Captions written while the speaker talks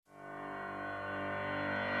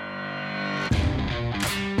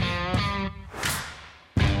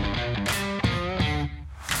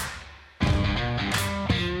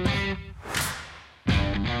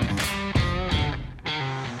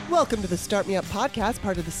Welcome to the Start Me Up podcast,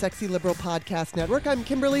 part of the Sexy Liberal Podcast Network. I'm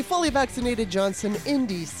Kimberly, fully vaccinated Johnson in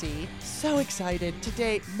D.C. So excited.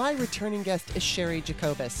 Today, my returning guest is Sherry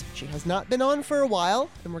Jacobus. She has not been on for a while,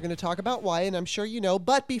 and we're going to talk about why, and I'm sure you know.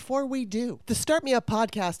 But before we do, the Start Me Up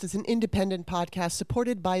podcast is an independent podcast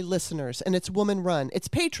supported by listeners, and it's woman-run. It's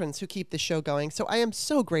patrons who keep the show going, so I am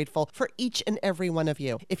so grateful for each and every one of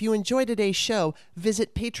you. If you enjoy today's show,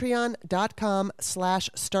 visit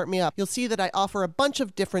patreon.com/startmeup. You'll see that I offer a bunch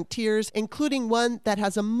of different tiers, including one that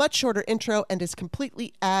has a much shorter intro and is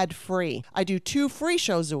completely ad-free. I do 2 free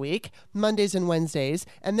shows a week, Mondays and Wednesdays,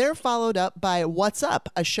 and they're followed up by What's Up,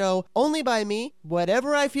 a show only by me.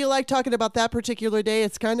 Whatever I feel like talking about that particular day,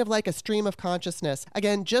 it's kind of like a stream of consciousness.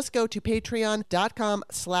 Again, just go to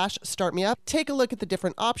patreon.com/startmeup. Take a look at the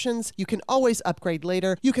different options. You can always upgrade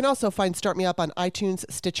later. You can also find Start Me Up on iTunes,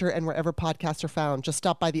 Stitcher, and wherever podcasts are found. Just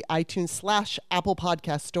stop by the iTunes/Apple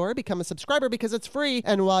Podcast store, become a subscriber because it's free,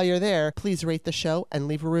 and while you're there, please rate the show and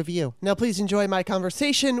leave a review. Now, please enjoy my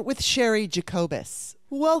conversation with Sherry Jacobus.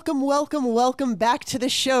 Welcome, welcome, welcome back to the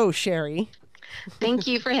show, Sherry. Thank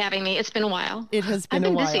you for having me. It's been a while. It has been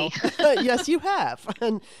a while. Busy. Yes, you have.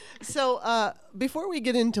 And so before we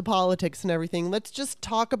get into politics and everything, let's just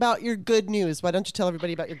talk about your good news. Why don't you tell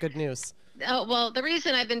everybody about your good news? Oh, well, the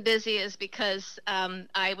reason I've been busy is because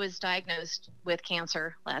I was diagnosed with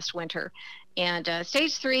cancer last winter. And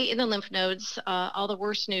stage 3 in the lymph nodes, all the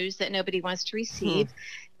worst news that nobody wants to receive.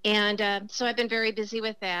 And so I've been very busy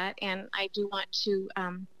with that. And I do want to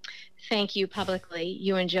thank you publicly,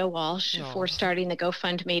 you and Joe Walsh, for starting the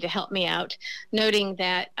GoFundMe to help me out, noting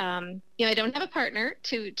that I don't have a partner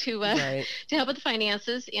to help with the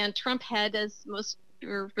finances. And Trump had, as most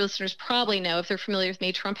your listeners probably know, if they're familiar with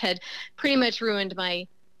me, Trump had pretty much ruined my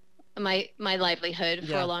livelihood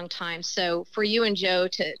for a long time. So for you and Joe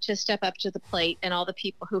to step up to the plate, and all the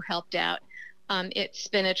people who helped out, it's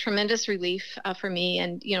been a tremendous relief for me,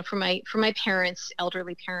 and for my parents,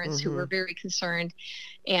 elderly parents who were very concerned.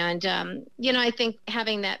 And I think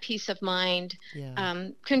having that peace of mind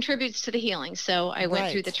contributes to the healing. So I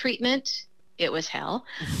went through the treatment. It was hell,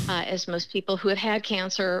 as most people who have had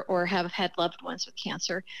cancer or have had loved ones with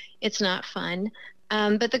cancer. It's not fun.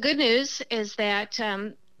 But the good news is that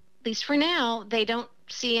at least for now, they don't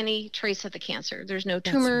see any trace of the cancer. There's no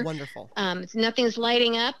tumor. That's wonderful. Nothing's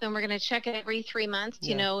lighting up, and we're going to check it every 3 months.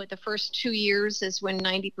 The first 2 years is when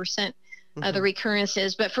 90% of the recurrence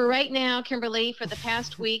is. But for right now, Kimberly, for the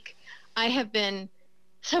past week, I have been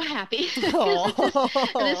so happy.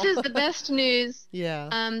 This is the best news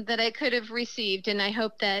that I could have received, and I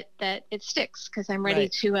hope that it sticks, because I'm ready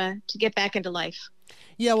to get back into life.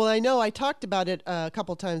 Yeah, well, I know I talked about it a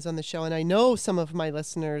couple times on the show, and I know some of my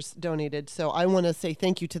listeners donated, so I want to say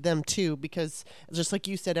thank you to them too, because just like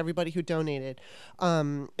you said, everybody who donated.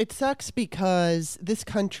 It sucks because this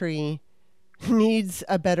country needs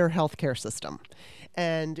a better healthcare system,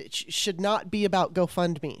 and it should not be about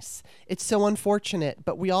GoFundMes. It's so unfortunate,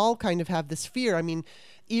 but we all kind of have this fear. I mean,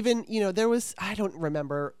 even, there was, I don't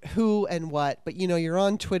remember who and what, but, you're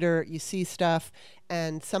on Twitter, you see stuff,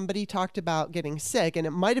 and somebody talked about getting sick, and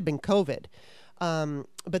it might have been COVID.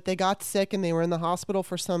 But they got sick and they were in the hospital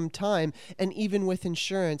for some time. And even with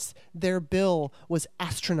insurance, their bill was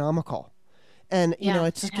astronomical. And,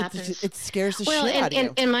 it scares the shit out of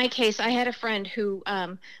you. In my case, I had a friend who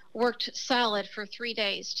worked solid for 3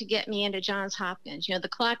 days to get me into Johns Hopkins. The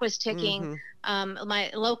clock was ticking.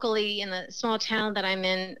 Locally in the small town that I'm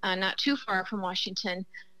in, not too far from Washington,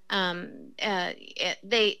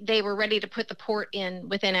 they were ready to put the port in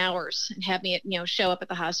within hours and have me, show up at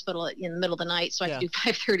the hospital in the middle of the night so I could do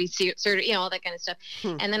 5:30 surgery, all that kind of stuff.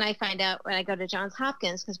 And then I find out when I go to Johns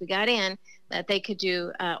Hopkins, because we got in, that they could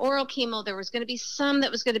do oral chemo. There was going to be some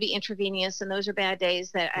that was going to be intravenous, and those are bad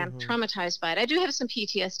days that I'm traumatized by it. I do have some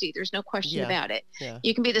PTSD. There's no question about it.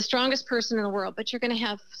 You can be the strongest person in the world, but you're going to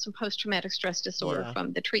have some post-traumatic stress disorder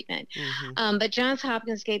from the treatment. But Johns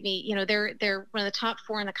Hopkins gave me, they're one of the top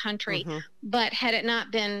 4 in the country. But had it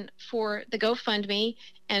not been for the GoFundMe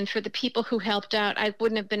and for the people who helped out, I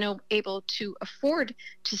wouldn't have been able to afford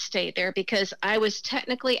to stay there, because I was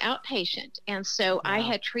technically outpatient. And so I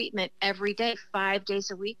had treatment every day, 5 days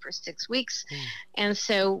a week for 6 weeks. And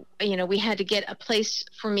so, we had to get a place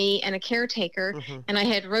for me and a caretaker. And I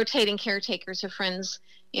had rotating caretakers of friends,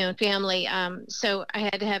 family. So I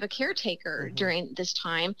had to have a caretaker during this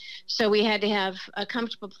time. So we had to have a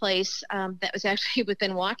comfortable place that was actually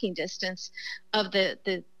within walking distance of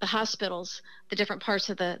the hospitals, the different parts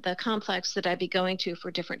of the complex that I'd be going to for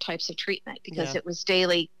different types of treatment, because it was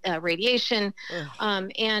daily radiation.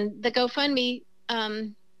 And the GoFundMe,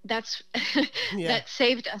 that's that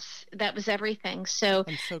saved us. That was everything. So,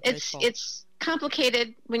 I'm so it's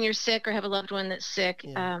complicated when you're sick or have a loved one that's sick.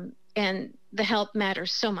 And the help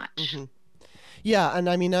matters so much. Mm-hmm. Yeah, and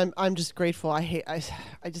I mean, I'm just grateful. I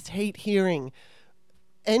just hate hearing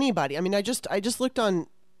anybody. I mean, I just looked on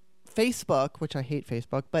Facebook, which I hate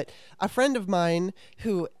Facebook, but a friend of mine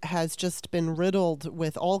who has just been riddled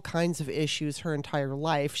with all kinds of issues her entire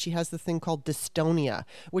life. She has the thing called dystonia,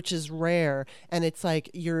 which is rare, and it's like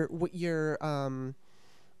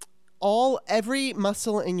every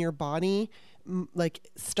muscle in your body like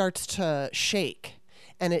starts to shake,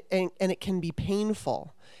 and it can be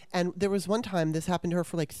painful. And there was one time this happened to her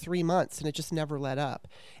for like 3 months and it just never let up.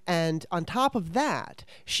 And on top of that,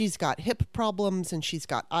 she's got hip problems and she's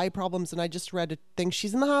got eye problems. And I just read a thing,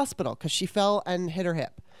 she's in the hospital because she fell and hit her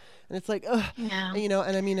hip. And it's like, ugh, you know,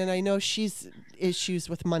 and I mean, and I know she's issues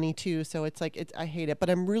with money too. So it's like, I hate it, but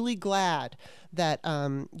I'm really glad that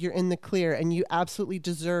you're in the clear and you absolutely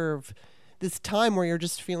deserve this time where you're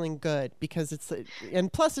just feeling good, because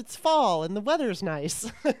and plus it's fall and the weather's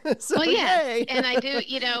nice. So, well, yeah, yay. And I do,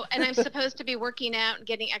 you know, and I'm supposed to be working out and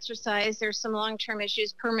getting exercise. There's some long-term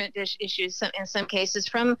issues, permanent issues in some cases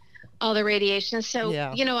from all the radiation. So,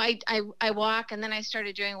 you know, I walk, and then I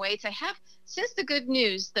started doing weights. I have, since the good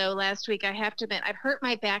news though, last week, I have to admit, I've hurt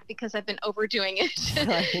my back because I've been overdoing it.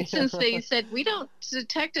 Right. Since they said we don't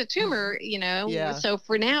detect a tumor, you know. So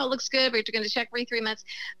for now it looks good. We're going to check every 3 months,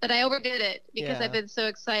 but I overdid it because I've been so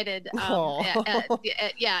excited. And I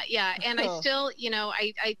still, you know,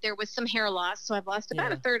 I there was some hair loss, so I've lost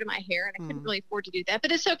about a third of my hair, and I couldn't really afford to do that,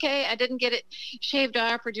 but it's okay. I didn't get it shaved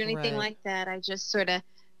off or do anything like that. I just sort of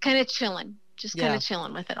kind of chilling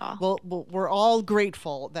with it all. Well, we're all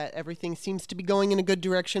grateful that everything seems to be going in a good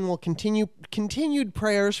direction. We'll continued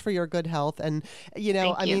prayers for your good health. And, you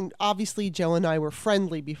know, I mean, obviously Joe and I were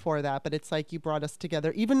friendly before that, but it's like you brought us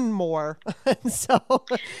together even more. So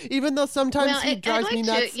even though sometimes he drives me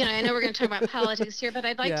nuts. You know, I know we're going to talk about politics here, but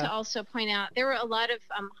I'd like to also point out there were a lot of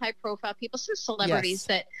high profile people, some celebrities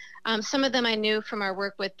that some of them I knew from our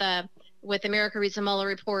work with America Reads the Mueller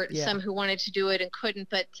Report, some who wanted to do it and couldn't,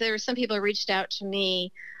 but there were some people who reached out to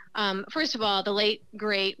me. First of all, the late,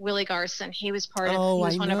 great Willie Garson, he was he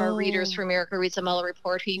was one of our readers for America Reads the Mueller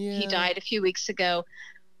Report. He died a few weeks ago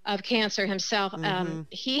of cancer himself.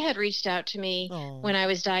 He had reached out to me when I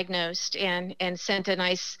was diagnosed and sent a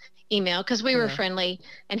nice email because we were friendly,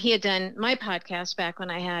 and he had done my podcast back when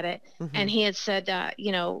I had it, and he had said,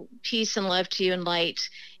 you know, peace and love to you and light.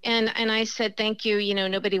 And I said, thank you. You know,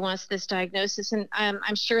 nobody wants this diagnosis. And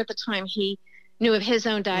I'm sure at the time he knew of his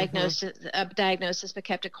own diagnosis, but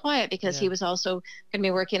kept it quiet because he was also going to be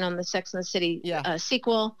working on the Sex and the City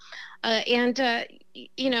sequel.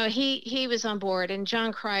 You know, he was on board, and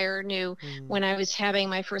John Cryer knew when I was having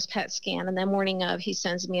my first PET scan, and the morning of, he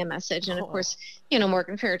sends me a message. And of course, you know,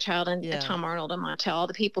 Morgan Fairchild and Tom Arnold and Montel, all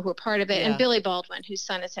the people who are part of it, and Billy Baldwin, whose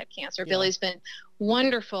son has had cancer. Billy's been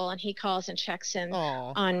wonderful, and he calls and checks in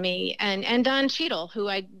on me, and Don Cheadle, who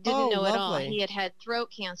I didn't know at all. He had throat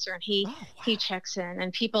cancer, and he checks in,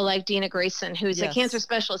 and people like Dina Grayson, who's a cancer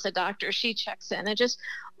specialist, a doctor, she checks in, and just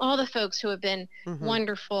all the folks who have been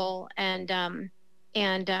wonderful and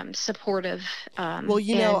supportive. Well,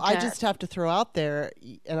 you know, I just have to throw out there,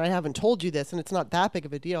 and I haven't told you this, and it's not that big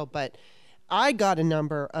of a deal, but I got a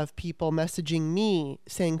number of people messaging me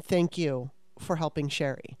saying thank you for helping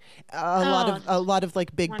Sherry. A lot of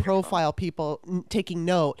like big profile people taking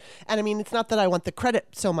note. And I mean, it's not that I want the credit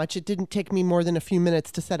so much. It didn't take me more than a few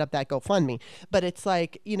minutes to set up that GoFundMe. But it's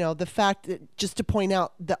like, you know, the fact that, just to point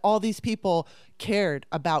out that all these people cared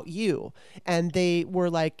about you, and they were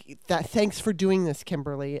like, that thanks for doing this,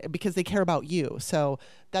 Kimberly, because they care about you. So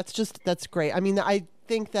that's great. I mean, I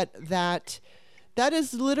think that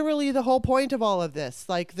is literally the whole point of all of this,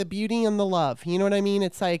 like the beauty and the love. You know what I mean?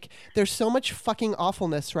 It's like there's so much fucking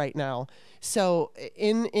awfulness right now. So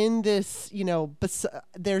in this, you know,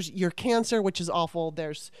 there's your cancer, which is awful.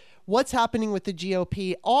 There's what's happening with the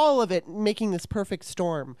GOP, all of it making this perfect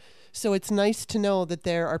storm. So it's nice to know that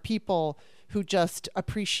there are people who just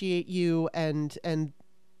appreciate you and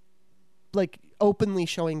like openly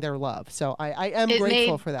showing their love. So I am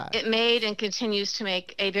grateful for that. It made and continues to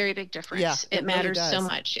make a very big difference. Yeah, it matters really so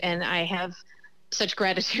much. And I have such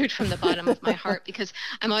gratitude from the bottom of my heart, because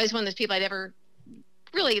I'm always one of those people, I'd never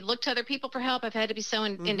really look to other people for help. I've had to be so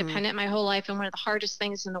independent my whole life. And one of the hardest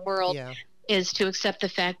things in the world is to accept the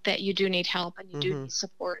fact that you do need help and you do need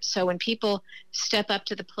support. So when people step up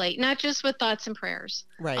to the plate, not just with thoughts and prayers,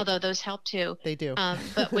 although those help too, they do,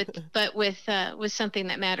 but with something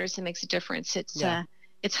that matters and makes a difference,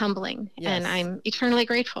 it's humbling, and I'm eternally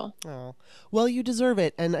grateful. Oh, well, you deserve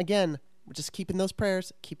it. And again, We're just keeping those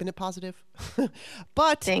prayers, keeping it positive.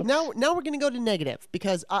 But Thanks. now we're going to go to negative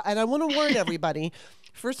because, and I want to warn everybody.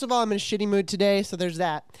 First of all, I'm in a shitty mood today, so there's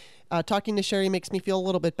that. Talking to Sherry makes me feel a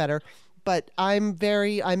little bit better. But I'm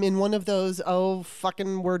in one of those, oh,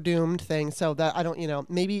 fucking we're doomed things. So that I don't,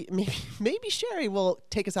 maybe Sherry will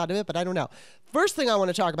take us out of it, but I don't know. First thing I want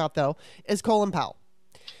to talk about, though, is Colin Powell.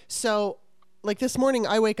 So, like this morning,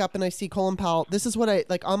 I wake up and I see Colin Powell. This is what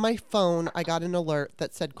on my phone, I got an alert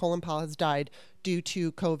that said Colin Powell has died due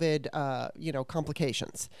to COVID,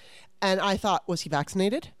 complications. And I thought, was he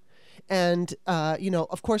vaccinated? And,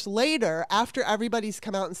 of course, later, after everybody's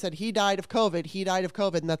come out and said he died of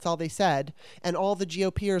COVID, and that's all they said, and all the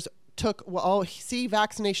GOPers took,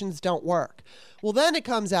 vaccinations don't work. Well, then it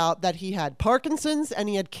comes out that he had Parkinson's and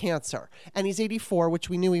he had cancer, and he's 84,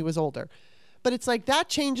 which we knew he was older. But it's like that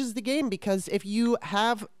changes the game because if you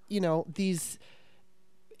have, these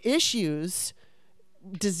issues,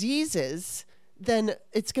 diseases, then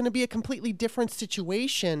it's going to be a completely different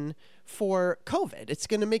situation for COVID. It's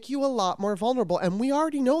going to make you a lot more vulnerable. And we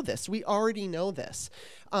already know this.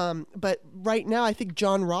 But right now, I think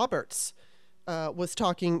John Roberts was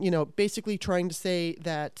talking, basically trying to say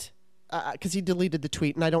that, because he deleted the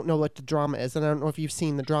tweet, and I don't know what the drama is, and I don't know if you've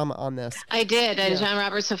seen the drama on this. I did. Yeah. John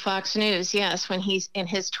Roberts of Fox News, yes, when he's in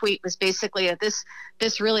his tweet was basically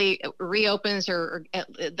this really reopens or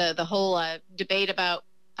the whole debate about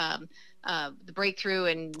the breakthrough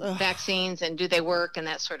and vaccines and do they work and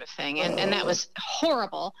that sort of thing. And that was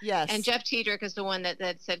horrible. Yes. And Jeff Tiedrick is the one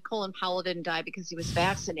that said Colin Powell didn't die because he was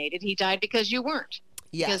vaccinated. He died because you weren't.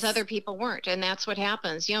 Yes. Because other people weren't. And that's what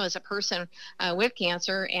happens, as a person with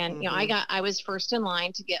cancer. And, I was first in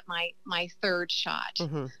line to get my third shot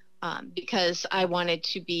because I wanted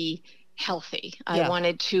to be healthy. I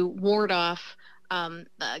wanted to ward off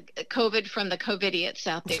COVID from the COVIDiots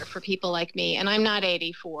out there for people like me. And I'm not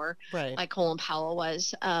 84 like Colin Powell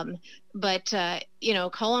was. But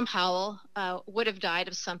Colin Powell would have died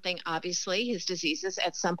of something, obviously, his diseases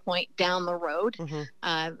at some point down the road.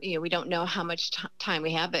 We don't know how much time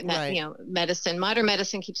we have, but modern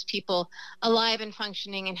medicine keeps people alive and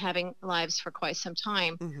functioning and having lives for quite some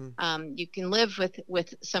time. You can live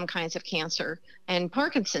with some kinds of cancer and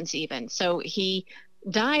Parkinson's even. So he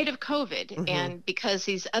died of COVID and because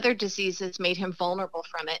these other diseases made him vulnerable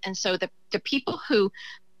from it. And so the people who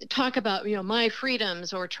talk about, my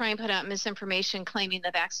freedoms or try and put out misinformation claiming the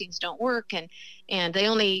vaccines don't work and they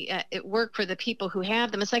only work for the people who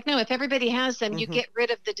have them. It's like, no, if everybody has them, you get rid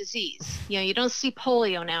of the disease. You don't see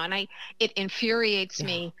polio now. And it infuriates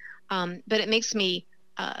me. But it makes me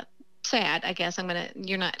sad, I guess.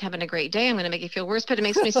 You're not having a great day. I'm going to make you feel worse, but it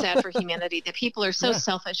makes me sad for humanity that people are so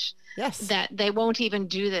selfish that they won't even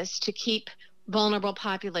do this to keep vulnerable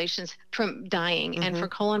populations from dying. And for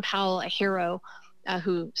Colin Powell, a hero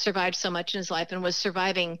who survived so much in his life and was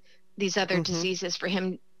surviving these other diseases, for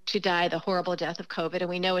him to die the horrible death of COVID. And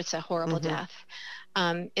we know it's a horrible death.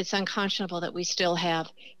 It's unconscionable that we still have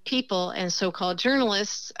people and so-called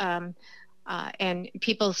journalists and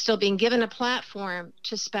people still being given a platform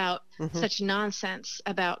to spout such nonsense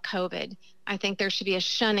about COVID. I think there should be a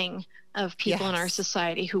shunning of people in our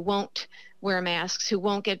society who won't wear masks, who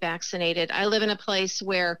won't get vaccinated. I live in a place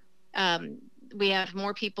where we have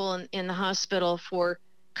more people in the hospital for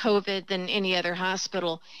COVID than any other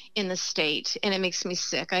hospital in the state. And it makes me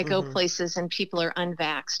sick. I go places and people are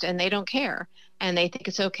unvaxxed and they don't care and they think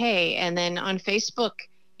it's okay. And then on Facebook,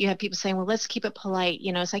 you have people saying, well, let's keep it polite.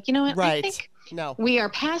 It's like, you know what? I think we are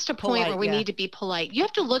past a point where we need to be polite. You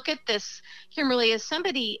have to look at this, Kimberly, as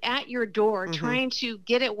somebody at your door trying to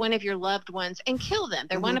get at one of your loved ones and kill them.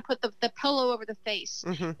 They want to put the pillow over the face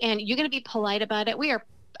and you're going to be polite about it.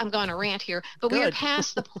 I'm going to rant here, but we are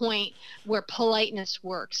past the point where politeness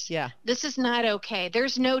works. Yeah. This is not okay.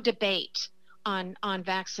 There's no debate on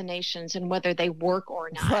vaccinations and whether they work or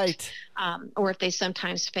not, or if they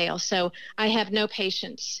sometimes fail. So I have no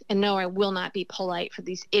patience, and no, I will not be polite for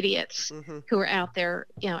these idiots who are out there,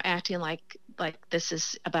 acting like this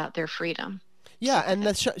is about their freedom. Yeah, and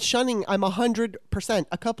the shunning, I'm 100%.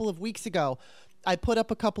 A couple of weeks ago, I put up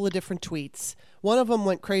a couple of different tweets. One of them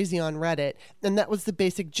went crazy on Reddit, and that was the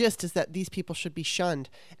basic gist, is that these people should be shunned.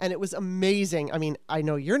 And it was amazing. I mean, I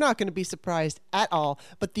know you're not going to be surprised at all,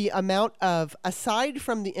 but the amount of, aside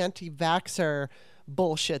from the anti-vaxxer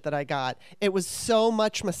bullshit that I got, it was so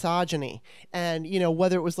much misogyny. And,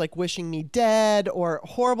 whether it was like wishing me dead or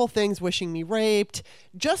horrible things, wishing me raped,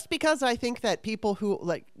 just because I think that people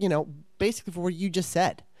who, basically for what you just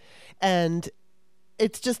said. And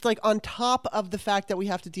it's just like on top of the fact that we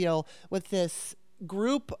have to deal with this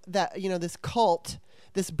group that, this cult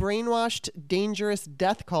this brainwashed, dangerous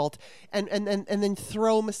death cult, and then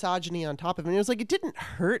throw misogyny on top of it. And it was like, it didn't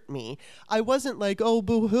hurt me. I wasn't like, oh,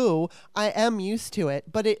 boo-hoo. I am used to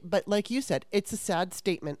it. But like you said, it's a sad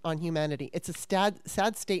statement on humanity. It's a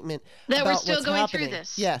sad statement that about we're still what's going happening. through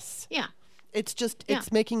this. Yes. Yeah. It's just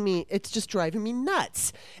driving me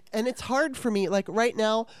nuts. And it's hard for me. Like right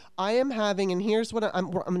now, I am having, and here's what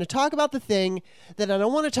I'm going to talk about, the thing that I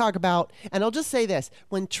don't want to talk about. And I'll just say this.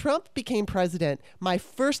 When Trump became president, my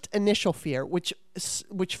first initial fear, which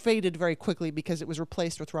faded very quickly because it was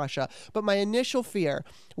replaced with Russia, but my initial fear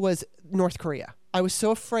was North Korea. I was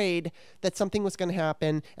so afraid that something was going to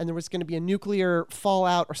happen and there was going to be a nuclear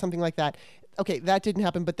fallout or something like that. Okay, that didn't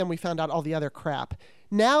happen, but then we found out all the other crap.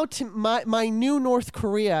 Now, to my new North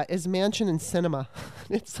Korea is Manchin and Sinema.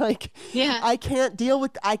 It's like, I can't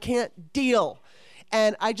deal.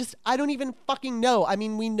 And I don't even fucking know. I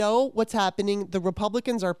mean, we know what's happening. The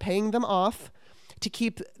Republicans are paying them off to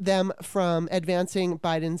keep them from advancing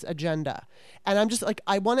Biden's agenda. And I'm just like,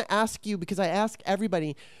 I want to ask you, because I ask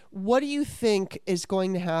everybody, what do you think is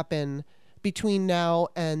going to happen between now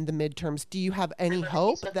and the midterms? Do you have any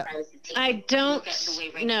hope? I don't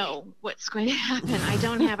know what's going to happen. I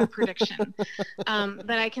don't have a prediction. But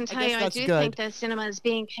I can tell you, I do think that Sinema is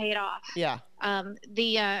being paid off. Yeah.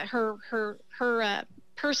 Her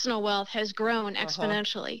personal wealth has grown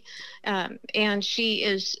exponentially. And she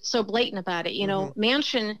is so blatant about it. You know,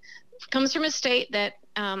 Manchin comes from a state that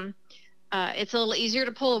it's a little easier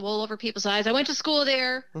to pull the wool over people's eyes. I went to school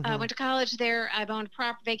there. I went to college there. I've owned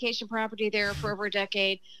vacation property there for over a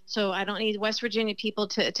decade. So I don't need West Virginia people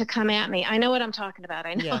to come at me. I know what I'm talking about.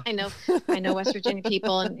 I know West Virginia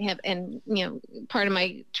people, and you know, part of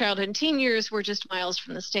my childhood and teen years were just miles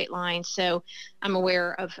from the state line. So I'm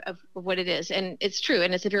aware of what it is, and it's true.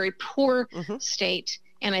 And it's a very poor state.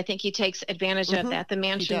 And I think he takes advantage of that. The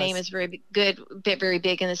Manchin name is very good, very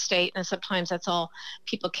big in the state. And sometimes that's all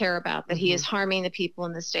people care about, that he is harming the people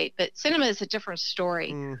in the state. But Sinema is a different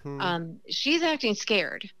story. She's acting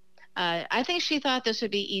scared. I think she thought this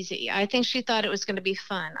would be easy. I think she thought it was going to be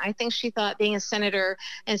fun. I think she thought being a senator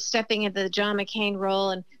and stepping into the John McCain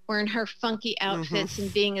role and wearing her funky outfits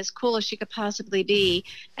and being as cool as she could possibly be.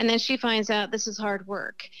 And then she finds out this is hard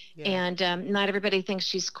work. And not everybody thinks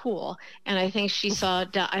she's cool. And I think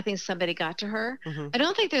I think somebody got to her. I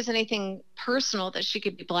don't think there's anything personal that she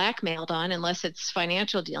could be blackmailed on unless it's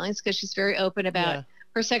financial dealings, because she's very open about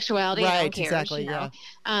her sexuality. Right, and don't care, exactly, you know?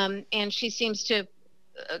 And she seems to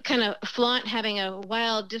kind of flaunt having a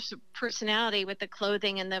wild personality with the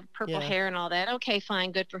clothing and the purple hair and all that. Okay,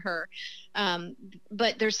 fine, good for her.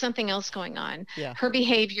 But there's something else going on. Her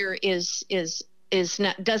behavior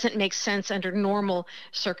doesn't make sense under normal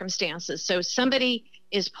circumstances. So somebody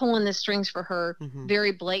is pulling the strings for her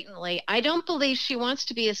very blatantly. I don't believe she wants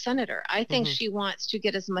to be a senator. I think she wants to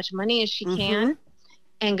get as much money as she can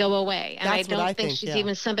and go away. And I don't think she's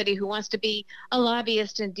even somebody who wants to be a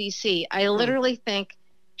lobbyist in DC. I literally think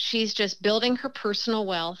she's just building her personal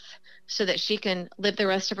wealth so that she can live the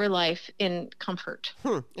rest of her life in comfort.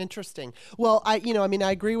 Interesting. Well, I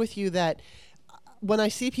agree with you that when I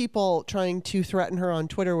see people trying to threaten her on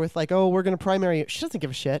Twitter with like, oh, we're going to primary you, she doesn't give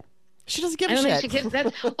a shit. She doesn't give a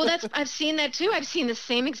shit. I've seen that too. I've seen the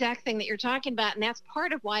same exact thing that you're talking about. And that's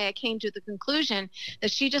part of why I came to the conclusion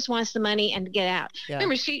that she just wants the money and get out.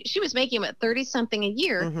 Remember, she was making about 30 something a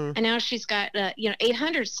year. And now she's got,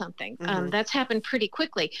 800 something. That's happened pretty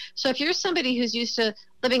quickly. So if you're somebody who's used to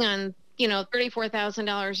living on,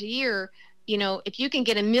 $34,000 a year, if you can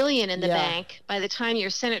get $1 million in the bank by the time your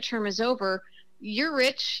Senate term is over, you're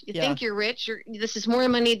rich. You think you're rich. This is more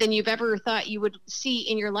money than you've ever thought you would see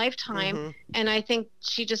in your lifetime. And I think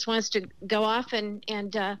she just wants to go off and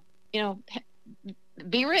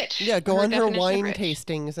be rich. Yeah, go on her wine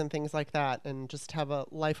tastings and things like that and just have a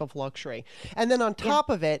life of luxury. And then on top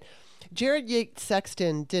of it, Jared Yates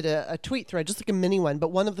Sexton did a tweet thread, just like a mini one,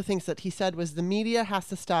 but one of the things that he said was the media has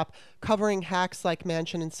to stop covering hacks like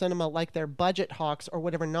Manchin and Sinema like they're budget hawks or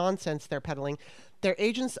whatever nonsense they're peddling. They're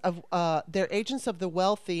agents of the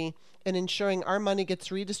wealthy in ensuring our money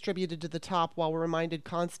gets redistributed to the top while we're reminded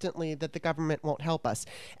constantly that the government won't help us.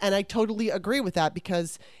 And I totally agree with that,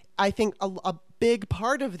 because I think a big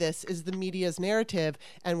part of this is the media's narrative,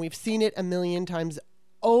 and we've seen it a million times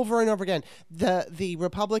over and over again. The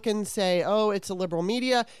Republicans say, oh, it's a liberal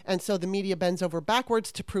media, and so the media bends over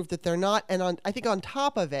backwards to prove that they're not. And I think on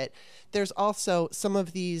top of it, there's also some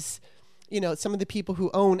of these some of the people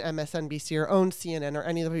who own MSNBC or own CNN or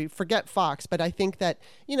any of them, forget Fox, but I think that,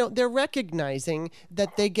 they're recognizing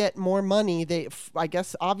that they get more money. I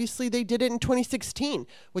guess, obviously they did it in 2016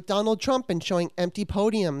 with Donald Trump and showing empty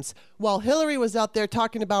podiums. While Hillary was out there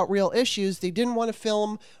talking about real issues, they didn't want to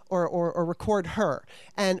film or record her.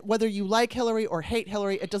 And whether you like Hillary or hate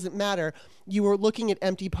Hillary, it doesn't matter. You were looking at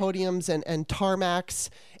empty podiums and tarmacs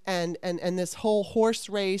and this whole horse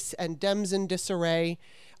race and Dems in disarray.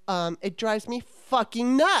 It drives me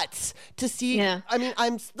fucking nuts to see. Yeah. I mean,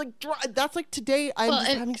 I'm like, that's like today I'm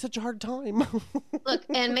having such a hard time. Look,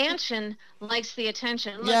 and Manchin likes the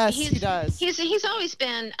attention. Look, yes, he does. He's always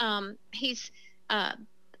been,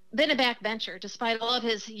 been a backbencher despite all of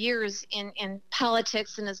his years in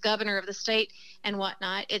politics and as governor of the state and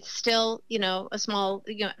whatnot. It's still, a small,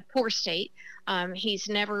 poor state. He's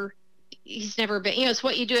never been, it's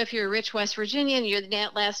what you do if you're a rich West Virginian, your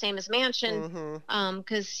last name is Manchin,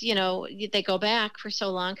 because, they go back for so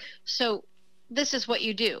long. So this is what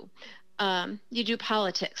you do. You do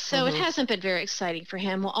politics. So it hasn't been very exciting for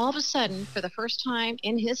him. Well, all of a sudden, for the first time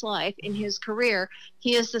in his life, in his career,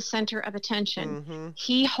 he is the center of attention.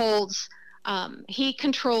 He holds, he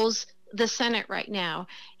controls the Senate right now.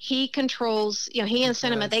 He controls, he and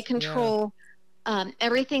Sinema, they control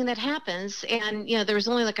everything that happens. And, there was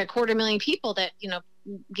only like 250,000 people that,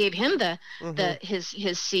 gave him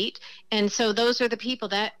his seat. And so those are the people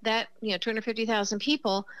that 250,000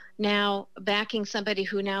 people now backing somebody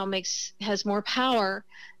who now has more power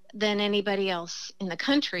than anybody else in the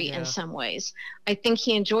country in some ways. I think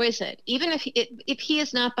he enjoys it. Even if he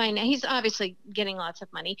is not by now, he's obviously getting lots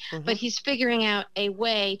of money, but he's figuring out a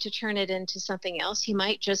way to turn it into something else. He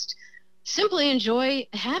might just simply enjoy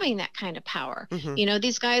having that kind of power.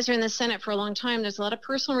 These guys are in the Senate for a long time. There's a lot of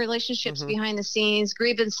personal relationships behind the scenes,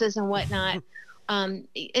 grievances and whatnot.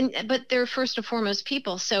 But they're first and foremost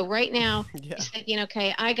people. So right now he's thinking,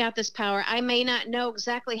 okay, I got this power. I may not know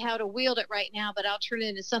exactly how to wield it right now, but I'll turn it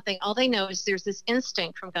into something. All they know is there's this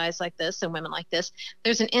instinct from guys like this and women like this.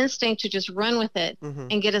 There's an instinct to just run with it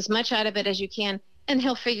and get as much out of it as you can. And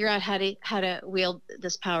he'll figure out how to wield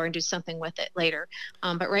this power and do something with it later.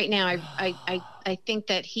 But right now, I think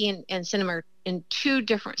that he and Sinema are in two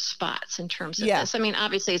different spots in terms of this. I mean,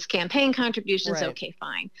 obviously, it's campaign contributions. Right. Okay,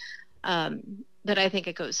 fine. But I think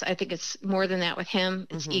it's more than that with him.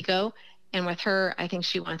 It's ego. And with her, I think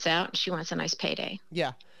she wants out and she wants a nice payday.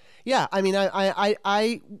 Yeah. Yeah, I mean,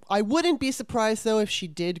 I wouldn't be surprised though if she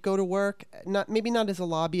did go to work, maybe not as a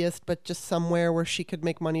lobbyist, but just somewhere where she could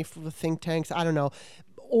make money for the think tanks. I don't know,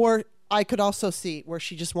 or I could also see where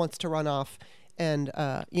she just wants to run off, and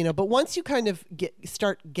But once you kind of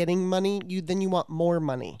start getting money, then you want more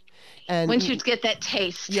money, and once you get that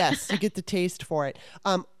taste, yes, you get the taste for it.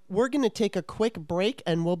 We're going to take a quick break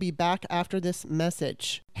and we'll be back after this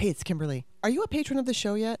message. Hey, it's Kimberly. Are you a patron of the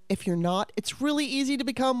show yet? If you're not, it's really easy to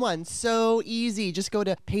become one. So easy. Just go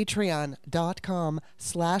to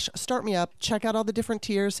patreon.com/startmeup. Check out all the different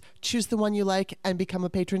tiers. Choose the one you like and become a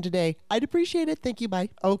patron today. I'd appreciate it. Thank you. Bye.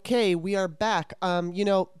 Okay, we are back.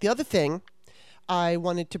 The other thing I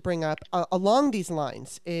wanted to bring up along these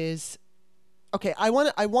lines is, okay, I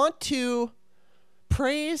want to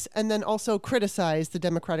praise and then also criticize the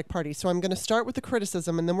Democratic Party. So I'm going to start with the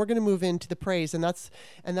criticism and then we're going to move into the praise, and that's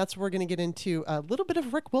where we're going to get into a little bit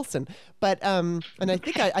of Rick Wilson. But and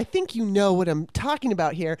I think you know what I'm talking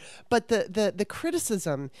about here. But the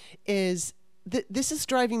criticism is this is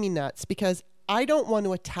driving me nuts because I don't want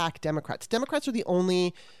to attack Democrats. Democrats are the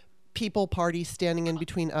only people party standing in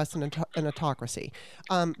between us and an autocracy.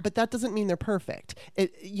 But that doesn't mean they're perfect. I'm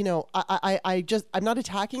not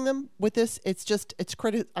attacking them with this.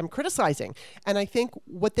 I'm criticizing. And I think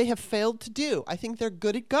what they have failed to do, I think they're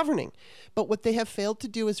good at governing, but what they have failed to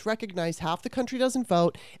do is recognize half the country doesn't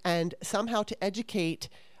vote and somehow to educate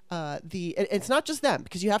it's not just them,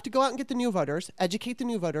 because you have to go out and get the new voters, educate the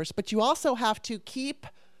new voters, but you also have to keep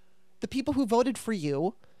the people who voted for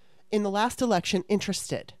you in the last election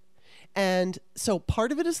interested. And so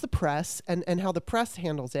part of it is the press and how the press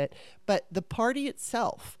handles it, but the party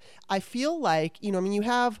itself, I feel like, you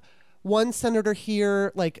have one senator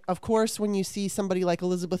here, like, of course, when you see somebody like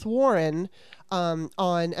Elizabeth Warren on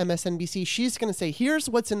MSNBC, she's going to say, here's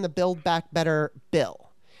what's in the Build Back Better bill.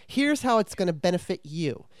 Here's how it's going to benefit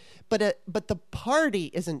you. But the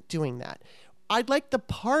party isn't doing that. I'd like the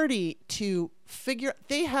party to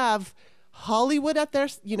they have Hollywood at their,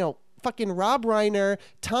 fucking Rob Reiner,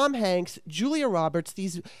 Tom Hanks, Julia Roberts,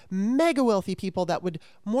 these mega wealthy people that would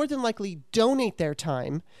more than likely donate their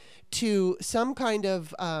time to some kind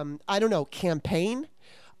of, campaign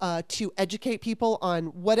to educate people on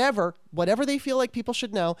whatever they feel like people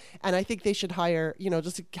should know. And I think they should hire,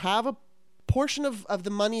 just have portion of the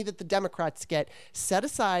money that the Democrats get set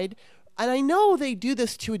aside. And I know they do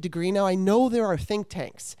this to a degree now. I know there are think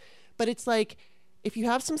tanks, but it's like, if you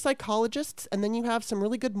have some psychologists and then you have some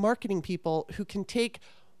really good marketing people who can take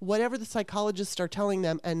whatever the psychologists are telling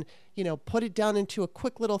them and, put it down into a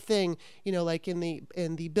quick little thing, like in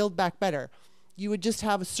the Build Back Better, you would just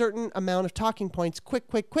have a certain amount of talking points,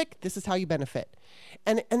 quick, this is how you benefit.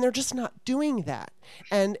 And they're just not doing that.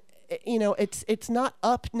 And, it's not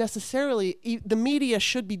up necessarily. The media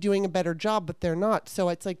should be doing a better job, but they're not. So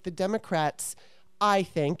it's like the Democrats, I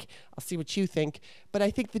think, I'll see what you think, but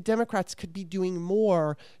I think the Democrats could be doing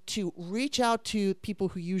more to reach out to people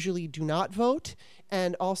who usually do not vote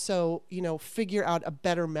and also, figure out a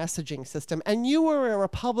better messaging system. And you were a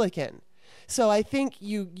Republican. So I think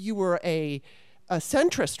you were a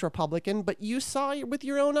centrist Republican, but you saw with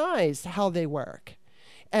your own eyes how they work.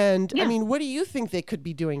 And I mean, what do you think they could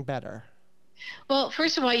be doing better? Well,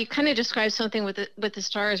 first of all, you kind of described something with the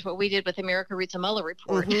stars, what we did with America Reads a Mueller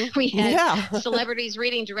report. We had celebrities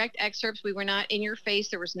reading direct excerpts. We were not in your face.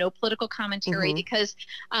 There was no political commentary because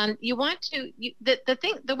you want to,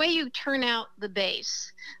 the way you turn out the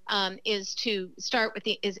base is to start with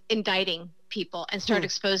is indicting people and start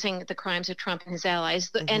exposing the crimes of Trump and his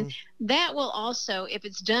allies. And that will also, if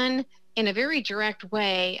it's done in a very direct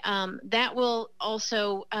way, that will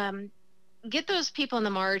also get those people in the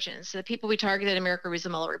margins, the people we targeted in America Reads the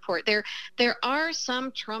Mueller report. There are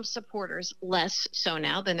some Trump supporters, less so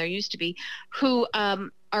now than there used to be, who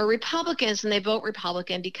are Republicans and they vote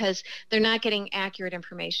Republican because they're not getting accurate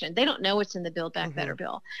information. They don't know what's in the Build Back Better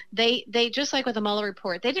bill. They just like with the Mueller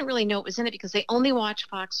report, they didn't really know what was in it because they only watch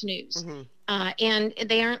Fox News. And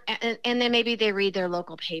they aren't, and then maybe they read their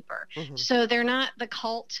local paper. So they're not the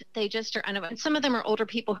cult. They just are unaware. And some of them are older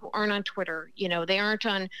people who aren't on Twitter.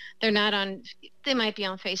 They're not on, they might be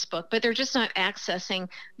on Facebook, but they're just not accessing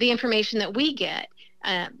the information that we get.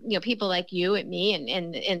 People like you and me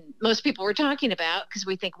and most people we're talking about, because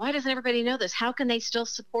we think, why doesn't everybody know this? How can they still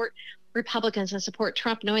support Republicans and support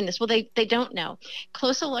Trump knowing this? Well, they don't know.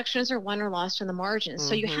 Close elections are won or lost in the margins.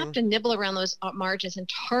 So you have to nibble around those margins and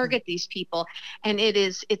target these people. And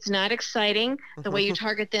it's not exciting. The way you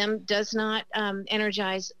target them does not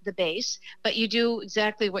energize the base, but you do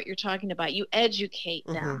exactly what you're talking about. You educate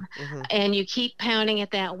them and you keep pounding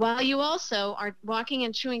at that while you also are walking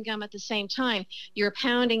and chewing gum at the same time. You're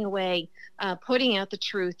pounding away, putting out the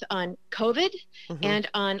truth on COVID and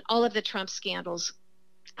on all of the Trump scandals.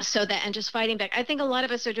 So that, and just fighting back. I think a lot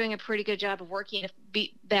of us are doing a pretty good job of working to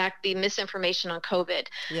beat back the misinformation on COVID.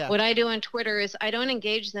 What I do on Twitter is I don't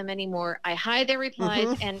engage them anymore. I hide their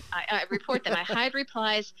replies and I report them. I hide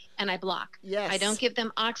replies and I block. I don't give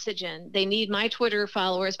them oxygen. They need my Twitter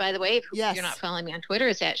followers, by the way. If you're not following me on Twitter,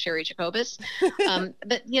 it's at Sherry Jacobus. But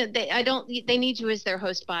they need you as their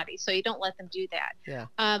host body. So you don't let them do that.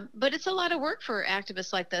 But it's a lot of work for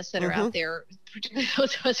activists like this that are out there, particularly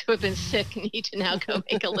those of us who have been sick and need to now go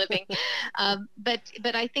make a living.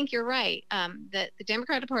 But I think you're right, that the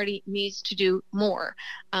Democratic Party needs to do more.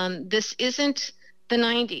 This isn't the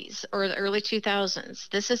 90s or the early 2000s.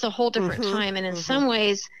 This is a whole different time. And in some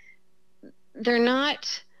ways, they're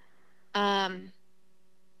not,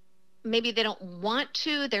 maybe they don't want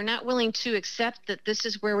to, they're not willing to accept that this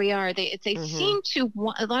is where we are. They seem to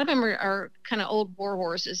want, a lot of them are kind of old war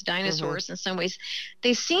horses, dinosaurs in some ways.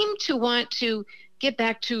 They seem to want to get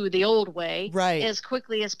back to the old way as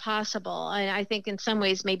quickly as possible. And I think in some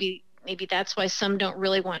ways, maybe that's why some don't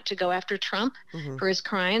really want to go after Trump for his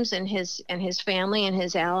crimes and his family and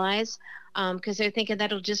his allies, because they're thinking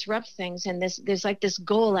that'll disrupt things. And there's like this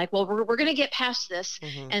goal, like, well, we're going to get past this,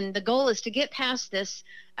 and the goal is to get past this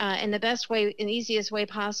in the best way, in the easiest way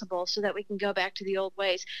possible, so that we can go back to the old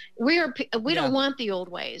ways. We don't want the old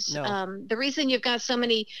ways. No. The reason you've got so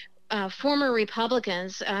many former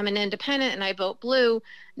Republicans, I'm an independent and I vote blue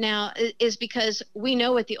now, is because we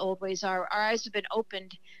know what the old ways are. Our eyes have been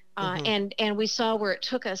opened, and we saw where it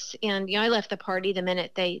took us. And I left the party the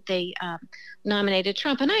minute they nominated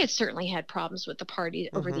Trump, and I had certainly had problems with the party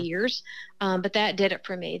over the years, but that did it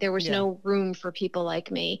for me. There was no room for people like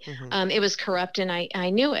me. It was corrupt, and I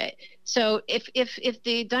knew it. So if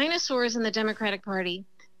the dinosaurs in the Democratic Party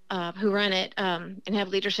who run it and have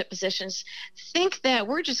leadership positions think that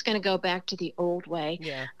we're just going to go back to the old way,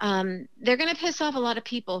 they're going to piss off a lot of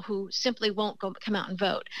people who simply won't come out and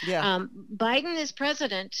vote. Biden is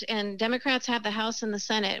president and Democrats have the House and the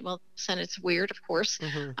Senate. Well, Senate's weird, of course,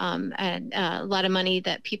 and a lot of money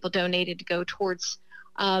that people donated to go towards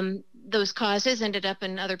those causes ended up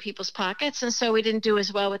in other people's pockets. And so we didn't do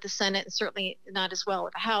as well with the Senate, and certainly not as well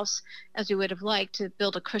with the House as we would have liked to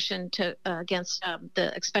build a cushion to against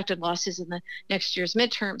the expected losses in the next year's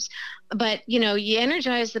midterms. But, you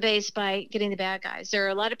energize the base by getting the bad guys. There are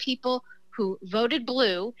a lot of people who voted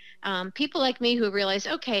blue, people like me who realize,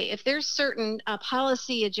 okay, if there's certain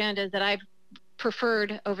policy agenda that I've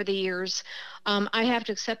preferred over the years, I have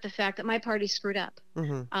to accept the fact that my party screwed up,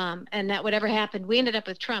 and that whatever happened, we ended up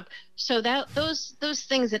with Trump. So that those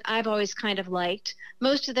things that I've always kind of liked,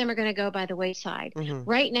 most of them are going to go by the wayside.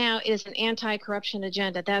 Right now is an anti-corruption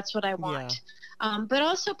agenda. That's what I want. But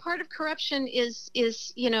also part of corruption is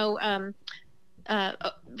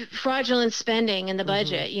fraudulent spending in the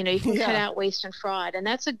budget. You can cut out waste and fraud, and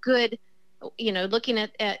that's a good, looking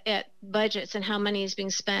at budgets and how money is being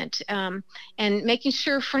spent, and making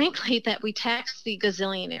sure, frankly, that we tax the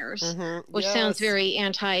gazillionaires, which sounds very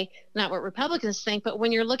not what Republicans think, but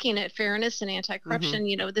when you're looking at fairness and anti-corruption,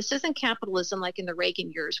 this isn't capitalism like in the Reagan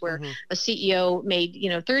years where a CEO made,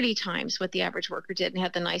 30 times what the average worker did and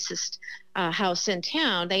had the nicest house in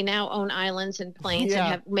town. They now own islands and planes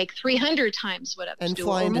and make 300 times what others do or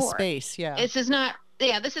more. And fly into space, This is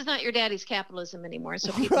not your daddy's capitalism anymore,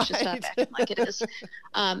 so people should stop acting like it is.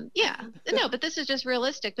 No, but this is just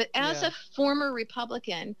realistic. But as a former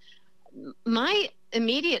Republican, my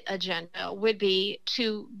immediate agenda would be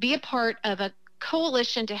to be a part of a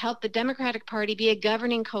coalition to help the Democratic Party be a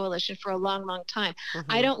governing coalition for a long, long time.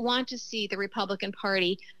 I don't want to see the Republican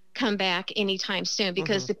Party come back anytime soon,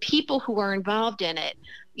 because the people who are involved in it,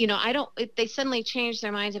 if they suddenly change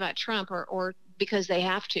their minds about Trump or because they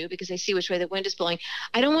have to, because they see which way the wind is blowing,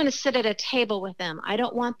 I don't want to sit at a table with them. I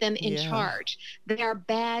don't want them in charge. They are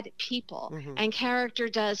bad people, and character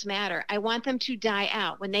does matter. I want them to die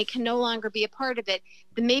out. When they can no longer be a part of it,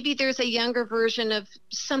 then maybe there's a younger version of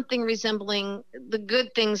something resembling the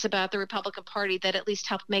good things about the Republican Party that at least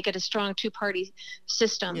help make it a strong two-party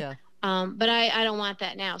system. But I don't want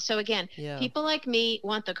that now. So again, people like me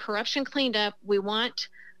want the corruption cleaned up. We want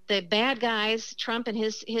the bad guys, Trump and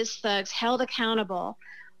his thugs, held accountable.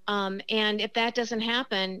 And if that doesn't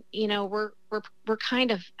happen, we're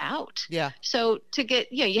kind of out. So to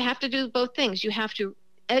get, you have to do both things. You have to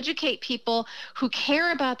educate people who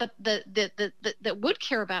care about that would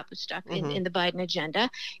care about the stuff in the Biden agenda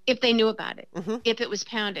if they knew about it, if it was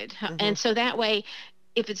pounded. And so that way,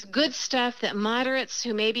 if it's good stuff that moderates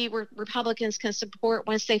who maybe Republicans can support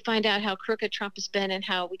once they find out how crooked Trump has been and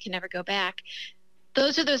how we can never go back,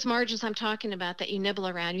 those are those margins I'm talking about that you nibble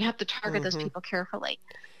around. You have to target those people carefully.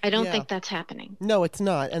 I don't think that's happening. No, it's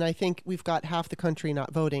not. And I think we've got half the country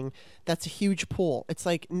not voting. That's a huge pool. It's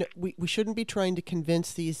like we shouldn't be trying to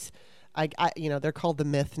convince these, they're called the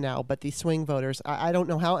myth now, but these swing voters, I don't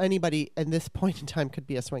know how anybody at this point in time could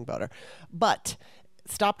be a swing voter. But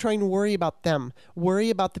stop trying to worry about them. Worry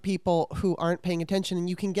about the people who aren't paying attention. And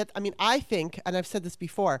you can get, I think, and I've said this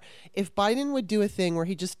before, if Biden would do a thing where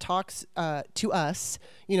he just talks to us,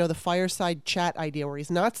 the fireside chat idea where he's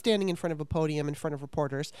not standing in front of a podium in front of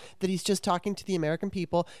reporters, that he's just talking to the American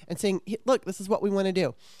people and saying, look, this is what we want to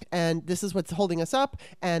do. And this is what's holding us up.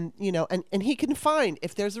 And, and he can find,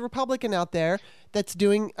 if there's a Republican out there that's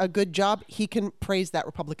doing a good job, he can praise that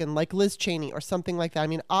Republican, like Liz Cheney or something like that.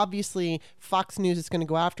 Obviously, Fox News is going to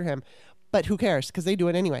go after him, but who cares? Because they do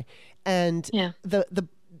it anyway. And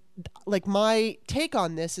my take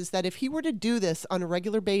on this is that if he were to do this on a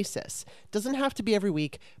regular basis, doesn't have to be every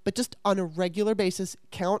week, but just on a regular basis,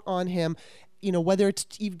 count on him, whether it's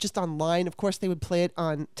even just online. Of course, they would play it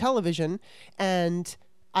on television, and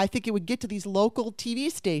I think it would get to these local TV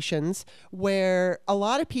stations where a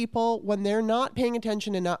lot of people, when they're not paying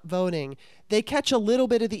attention and not voting, they catch a little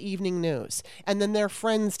bit of the evening news, and then their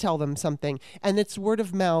friends tell them something, and it's word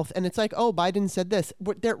of mouth, and it's like, oh, Biden said this.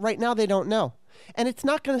 Right now they don't know. And it's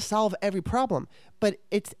not going to solve every problem, but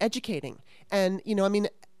it's educating. And,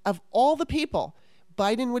 of all the people,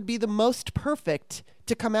 Biden would be the most perfect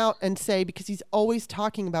to come out and say, because he's always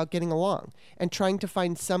talking about getting along and trying to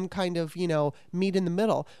find some kind of, meet in the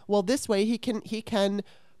middle. Well, this way he can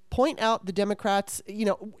point out the Democrats,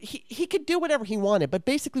 he could do whatever he wanted, but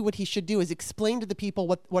basically what he should do is explain to the people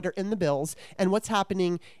what are in the bills and what's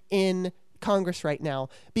happening in Congress right now,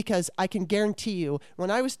 because I can guarantee you, when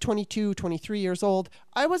I was 22, 23 years old,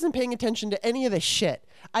 I wasn't paying attention to any of this shit.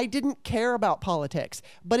 I didn't care about politics.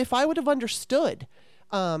 But if I would have understood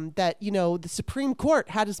that, the Supreme Court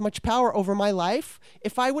had as much power over my life,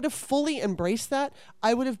 if I would have fully embraced that,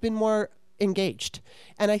 I would have been more engaged.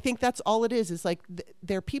 And I think that's all it is like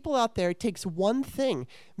there are people out there, it takes one thing,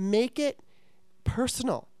 make it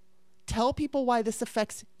personal. tell people why this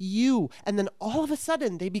affects you. And then all of a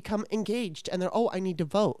sudden they become engaged and they're, oh, I need to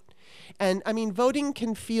vote. And I mean, voting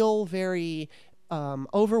can feel very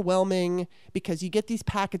overwhelming because you get these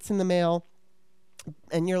packets in the mail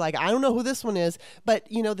and you're like, I don't know who this one is.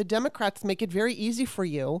 But, you know, the Democrats make it very easy for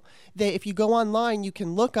you. If you go online, you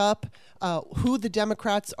can look up who the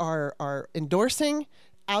Democrats are endorsing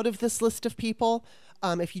out of this list of people.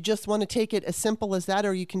 If you just want to take it as simple as that,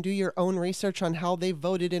 or you can do your own research on how they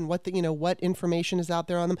voted and what what information is out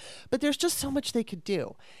there on them. But there's just so much they could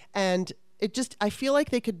do. And I feel like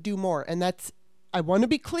they could do more. And I want to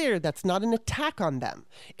be clear, that's not an attack on them.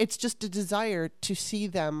 It's just a desire to see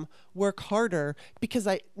them work harder, because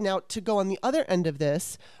now to go on the other end of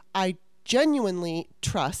this, I genuinely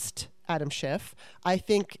trust Adam Schiff. I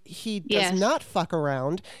think he does not fuck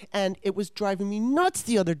around. And it was driving me nuts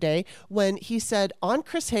the other day when he said on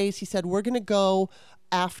Chris Hayes, he said, we're going to go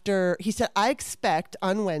after, he said, I expect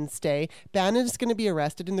on Wednesday, Bannon is going to be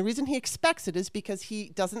arrested. And the reason he expects it is because he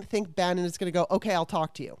doesn't think Bannon is going to go, okay, I'll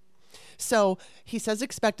talk to you. So he says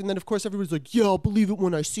expect, and then of course everybody's like, yeah, I'll believe it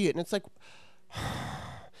when I see it. And it's like,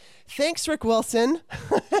 thanks, Rick Wilson.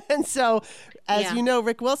 And so, as you know,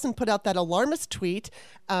 Rick Wilson put out that alarmist tweet,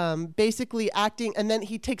 basically acting, and then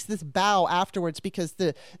he takes this bow afterwards because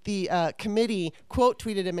the committee quote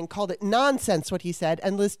tweeted him and called it nonsense what he said.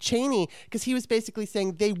 And Liz Cheney, because he was basically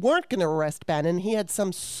saying they weren't going to arrest Bannon. He had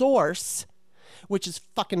some source, which is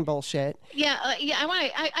fucking bullshit.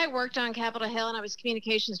 I worked on Capitol Hill, and I was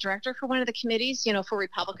communications director for one of the committees, for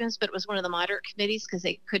Republicans, but it was one of the moderate committees because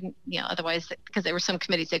they couldn't, otherwise, because there were some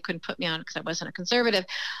committees they couldn't put me on because I wasn't a conservative.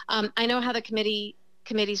 I know how the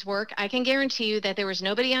committees work. I can guarantee you that there was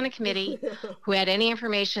nobody on a committee who had any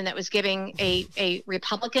information that was giving a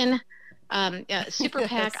Republican super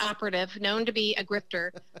PAC operative known to be a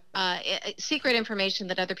grifter, secret information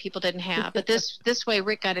that other people didn't have. But this way,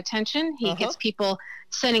 Rick got attention. He gets people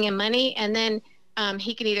sending him money, and then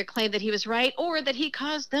he can either claim that he was right or that he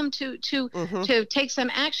caused them to take some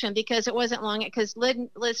action, because it wasn't long. Because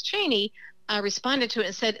Liz Cheney responded to it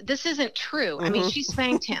and said, this isn't true. I mean, she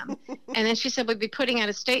spanked him. And then she said, we'd be putting out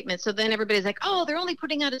a statement. So then everybody's like, oh, they're only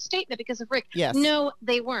putting out a statement because of Rick. Yes. No,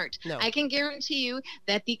 they weren't. No. I can guarantee you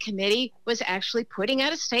that the committee was actually putting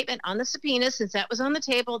out a statement on the subpoena. Since that was on the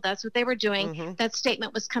table, that's what they were doing. That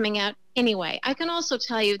statement was coming out anyway. I can also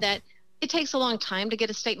tell you that it takes a long time to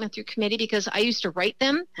get a statement through committee, because I used to write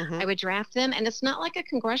them. I would draft them. And it's not like a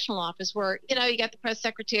congressional office where, you got the press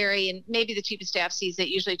secretary and maybe the chief of staff sees it,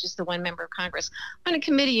 usually just the one member of Congress. On a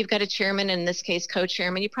committee, you've got a chairman, and in this case,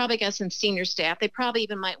 co-chairman. You probably got some senior staff. They probably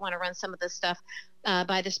even might want to run some of this stuff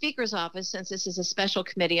by the Speaker's office, since this is a special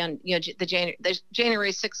committee on the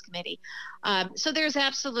January 6th committee. So there's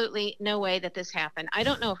absolutely no way that this happened. I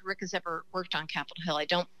don't know if Rick has ever worked on Capitol Hill. I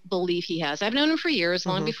don't believe he has. I've known him for years,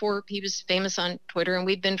 long before he was famous on Twitter, and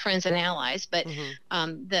we've been friends and allies. But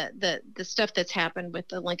the stuff that's happened with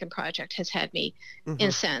the Lincoln Project has had me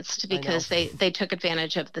incensed, because they took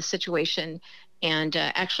advantage of the situation and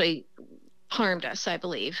actually harmed us, I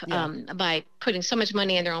believe, by putting so much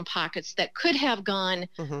money in their own pockets that could have gone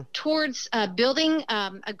towards building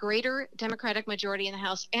a greater Democratic majority in the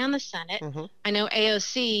House and the Senate. I know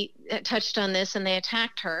AOC touched on this and they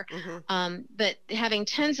attacked her, but having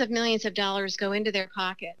tens of millions of dollars go into their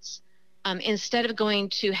pockets instead of going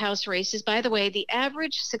to House races. By the way, the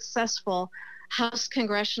average successful House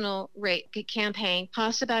congressional campaign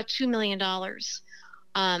costs about $2 million.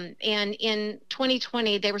 And in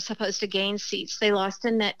 2020, they were supposed to gain seats. They lost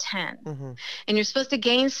a net 10. And you're supposed to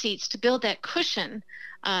gain seats to build that cushion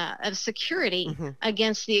of security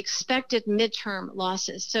against the expected midterm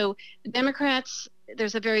losses. So Democrats,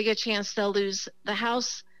 there's a very good chance they'll lose the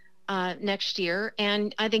House next year.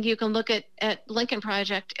 And I think you can look at Lincoln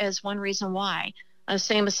Project as one reason why.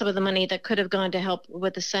 Same as some of the money that could have gone to help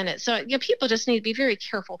with the Senate. So people just need to be very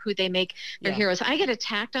careful who they make their heroes. I get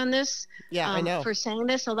attacked on this I know. for saying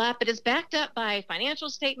this a lot, but it's backed up by financial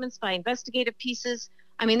statements, by investigative pieces.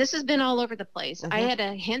 I mean, this has been all over the place. I had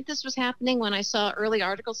a hint this was happening when I saw early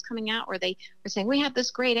articles coming out where they were saying, we have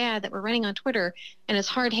this great ad that we're running on Twitter, and it's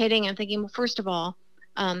hard hitting. I'm thinking, well, first of all,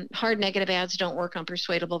 hard negative ads don't work on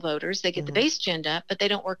persuadable voters. They get the base ginned up, but they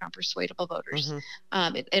don't work on persuadable voters.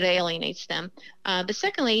 It alienates them. But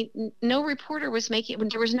secondly, no reporter was making, when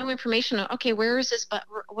there was no information on, okay, where is this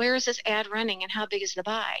ad running and how big is the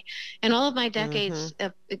buy? And all of my decades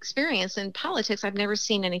of experience in politics, I've never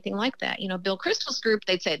seen anything like that. Bill Kristol's group,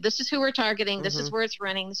 they'd say, this is who we're targeting. This is where it's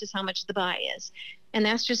running. This is how much the buy is. And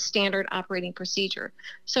that's just standard operating procedure.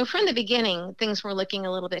 So from the beginning, things were looking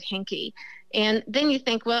a little bit hinky. And then you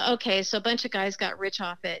think, well, okay, so a bunch of guys got rich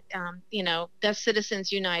off it. That's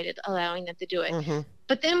Citizens United allowing them to do it.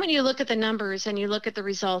 But then when you look at the numbers and you look at the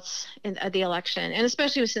results of the election, and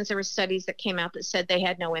especially since there were studies that came out that said they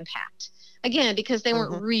had no impact, again, because they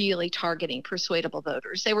weren't really targeting persuadable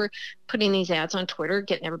voters. They were putting these ads on Twitter,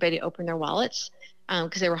 getting everybody to open their wallets,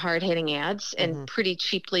 because they were hard-hitting ads and pretty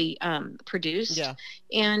cheaply produced. Yeah.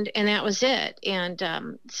 And that was it. And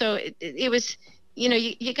so it was,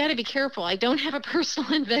 you got to be careful. I don't have a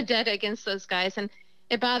personal vendetta against those guys. And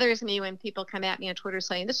it bothers me when people come at me on Twitter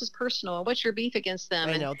saying, this is personal. What's your beef against them?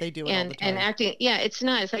 I know, they do it all the time. And acting, it's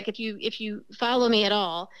not. It's like if you follow me at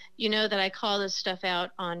all, you know that I call this stuff out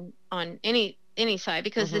on any side,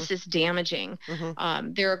 because this is damaging.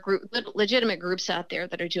 There are legitimate groups out there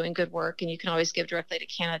that are doing good work, and you can always give directly to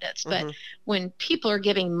candidates. But when people are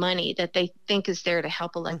giving money that they think is there to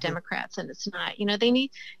help elect Democrats, and it's not,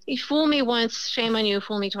 you fool me once, shame on you,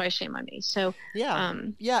 fool me twice, shame on me. So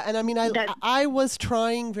and I mean, I was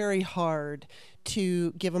trying very hard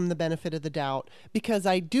to give them the benefit of the doubt, because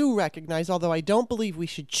I do recognize, although I don't believe we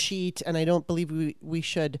should cheat, and I don't believe we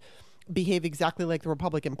should behave exactly like the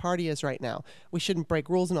Republican Party is right now. We shouldn't break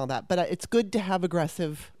rules and all that. But it's good to have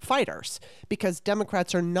aggressive fighters, because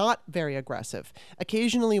Democrats are not very aggressive.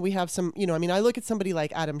 Occasionally we have some, I look at somebody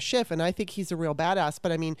like Adam Schiff and I think he's a real badass,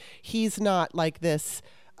 but I mean, he's not like this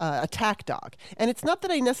attack dog. And it's not that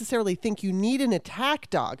I necessarily think you need an attack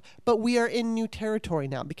dog, but we are in new territory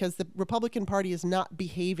now, because the Republican Party is not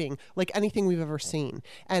behaving like anything we've ever seen.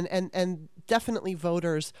 And definitely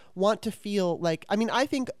voters want to feel like, I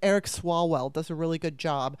think Eric Swalwell does a really good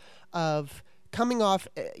job of coming off,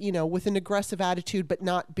 with an aggressive attitude, but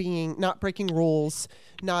not breaking rules,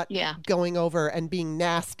 not going over and being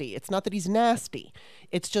nasty. It's not that he's nasty.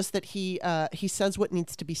 It's just that he says what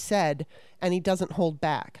needs to be said, and he doesn't hold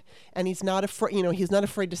back. And he's not afraid, he's not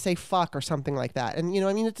afraid to say fuck or something like that. And,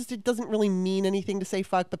 it doesn't really mean anything to say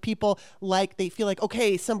fuck, but people they feel like,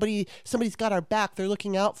 okay, somebody's got our back. They're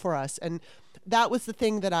looking out for us. And that was the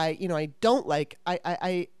thing that I don't like.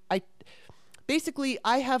 Basically,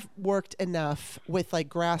 I have worked enough with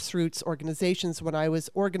grassroots organizations. When I was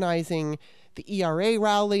organizing the ERA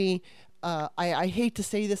rally, I hate to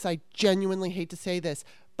say this, I genuinely hate to say this,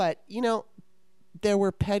 but there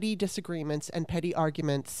were petty disagreements and petty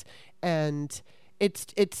arguments, and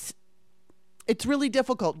it's really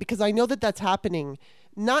difficult, because I know that that's happening.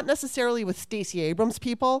 Not necessarily with Stacey Abrams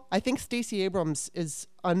people. I think Stacey Abrams is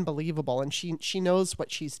unbelievable, and she knows what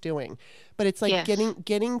she's doing. But it's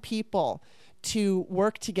getting people to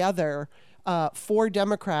work together for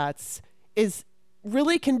Democrats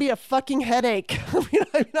really can be a fucking headache.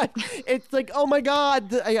 It's like, oh my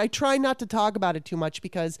God, I try not to talk about it too much,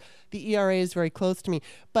 because the ERA is very close to me.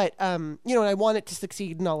 But, and I want it to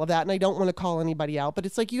succeed and all of that, and I don't want to call anybody out. But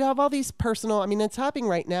it's like you have all these personal, it's happening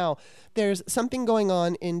right now. There's something going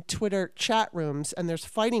on in Twitter chat rooms, and there's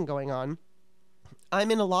fighting going on.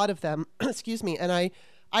 I'm in a lot of them, excuse me, and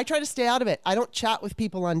I try to stay out of it. I don't chat with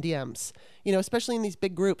people on DMs, especially in these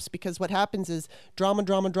big groups, because what happens is drama.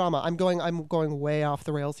 I'm going way off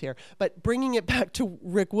the rails here, but bringing it back to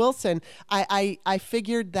Rick Wilson, I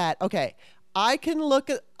figured that, okay, I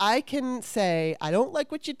can say, I don't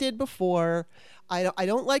like what you did before. I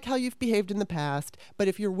don't like how you've behaved in the past, but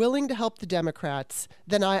if you're willing to help the Democrats,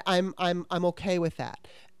 then I'm okay with that.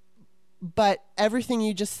 But everything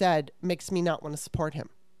you just said makes me not want to support him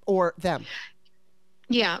or them.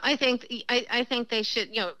 Yeah, I think they should.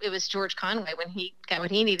 It was George Conway when he got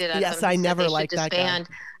what he needed. Yes, I never liked that guy.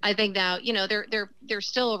 I think now, they're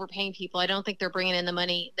still overpaying people. I don't think they're bringing in the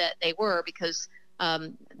money that they were, because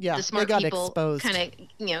the smart people kind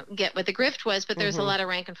of get what the grift was. But there's a lot of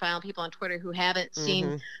rank and file people on Twitter who haven't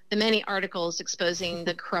seen the many articles exposing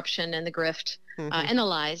the corruption and the grift and the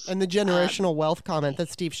lies and the generational wealth comment that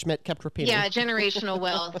Steve Schmidt kept repeating. Yeah, generational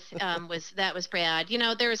wealth was bad.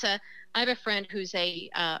 I have a friend who's a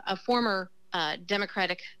former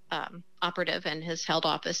Democratic operative and has held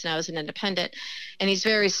office now as an independent, and he's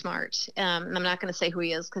very smart. I'm not going to say who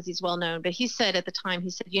he is because he's well known, but he said at the time,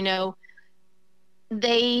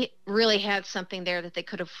 they really had something there that they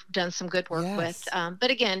could have done some good work with. But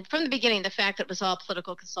again, from the beginning, the fact that it was all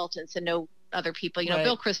political consultants and no other people,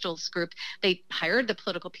 Bill Kristol's group, they hired the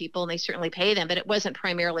political people and they certainly pay them, but it wasn't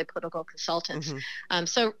primarily political consultants.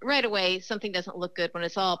 So right away, something doesn't look good when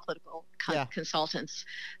it's all political consultants.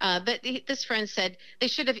 But this friend said they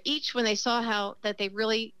should have each, when they saw how that they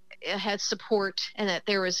really had support and that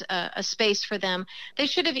there was a space for them, they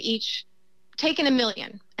should have each taken $1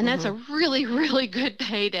 million, and that's a really, really good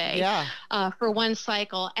payday for one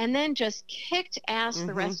cycle, and then just kicked ass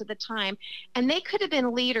the rest of the time. And they could have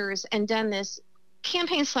been leaders and done this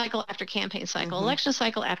campaign cycle after campaign cycle, election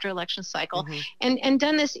cycle after election cycle, and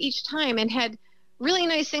done this each time, and had really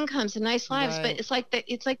nice incomes and nice lives, Right. but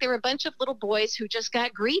it's like they were a bunch of little boys who just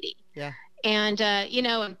got greedy. Yeah. And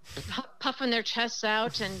and puffing their chests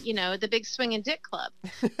out, and the big swinging dick club,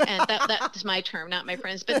 and that's my term, not my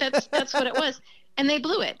friends, but that's what it was. And they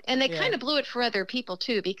blew it, and they kind of blew it for other people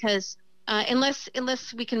too, because unless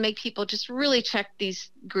we can make people just really check these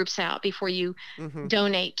groups out before you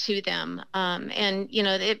donate to them,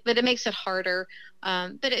 but it makes it harder.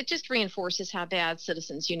 But it just reinforces how bad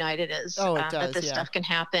Citizens United is. Oh, it does, that this stuff can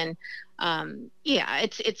happen.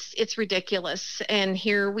 It's ridiculous. And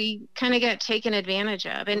here we kind of got taken advantage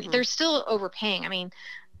of, and they're still overpaying. I mean,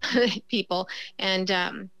 people,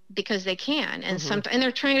 and because they can, and and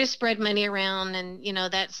they're trying to spread money around, and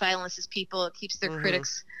that silences people. It keeps their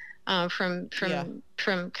critics from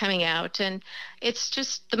coming out, and it's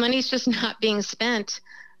just the money's just not being spent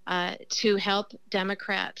to help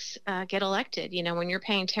Democrats get elected. When you're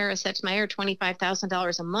paying Tara Setmayer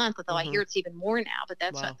 $25,000 a month, although I hear it's even more now, but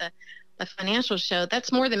that's what the financials show.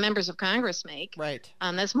 That's more than members of Congress make. Right.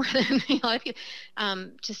 That's more than a lot of people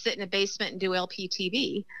to sit in a basement and do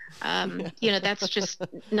LPTV. That's just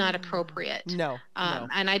not appropriate. No.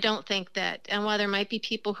 And I don't think that. And while there might be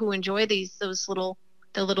people who enjoy the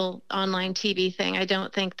little online TV thing, I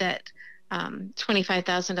don't think that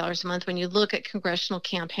 $25,000 a month, when you look at congressional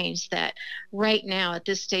campaigns that right now at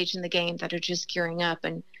this stage in the game that are just gearing up,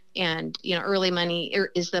 and early money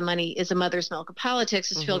is a mother's milk of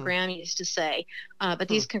politics, as Phil Gramm used to say. But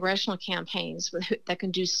these congressional campaigns that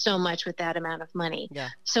can do so much with that amount of money. Yeah.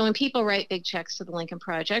 So when people write big checks to the Lincoln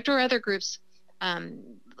Project or other groups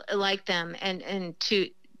like them, and to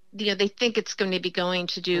they think it's going to be going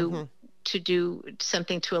to do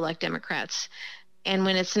something to elect Democrats. And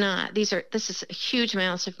when it's not, this is huge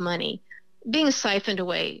amounts of money being siphoned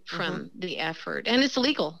away from the effort, and it's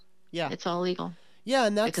illegal. Yeah, it's all legal. Yeah,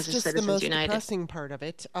 and that's just the most United. Depressing part of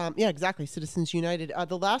it. Yeah, exactly. Citizens United.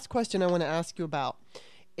 The last question I want to ask you about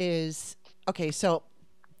is, okay, so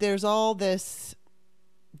there's all this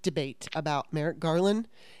debate about Merrick Garland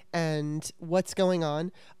and what's going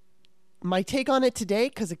on. My take on it today,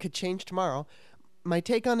 because it could change tomorrow, my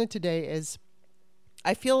take on it today is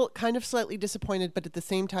I feel kind of slightly disappointed, but at the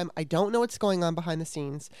same time, I don't know what's going on behind the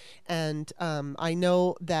scenes. And I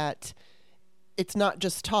know that it's not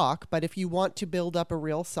just talk, but if you want to build up a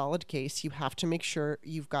real solid case, you have to make sure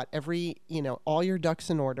you've got all your ducks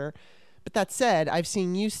in order. But that said, I've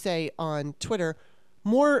seen you say on Twitter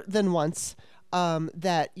more than once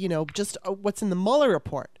that, just what's in the Mueller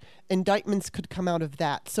report, indictments could come out of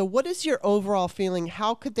that. So what is your overall feeling?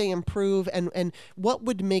 How could they improve? And what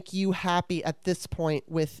would make you happy at this point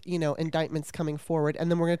with, indictments coming forward? And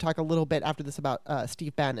then we're going to talk a little bit after this about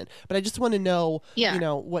Steve Bannon. But I just want to know,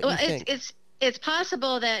 what you think. It's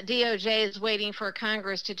possible that DOJ is waiting for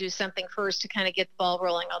Congress to do something first to kind of get the ball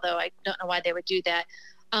rolling, although I don't know why they would do that.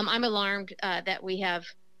 I'm alarmed that we have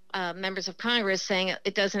members of Congress saying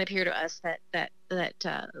it doesn't appear to us that the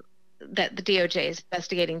DOJ is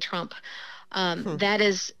investigating Trump. That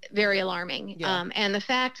is very alarming. Yeah. And the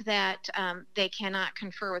fact that they cannot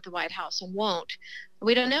confer with the White House and won't,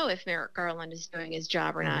 we don't know if Merrick Garland is doing his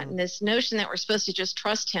job or not. And this notion that we're supposed to just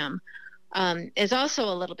trust him is also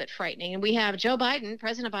a little bit frightening. And we have Joe Biden,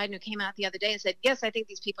 President Biden, who came out the other day and said, yes, I think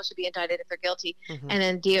these people should be indicted if they're guilty. And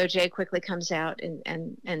then DOJ quickly comes out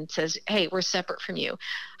and says, hey, we're separate from you.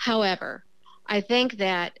 However, I think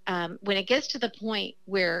that when it gets to the point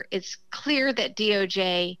where it's clear that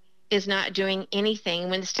DOJ is not doing anything,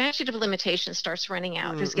 when the statute of limitations starts running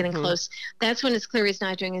out, it's getting close, that's when it's clear he's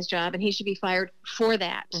not doing his job, and he should be fired for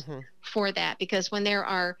that, because when there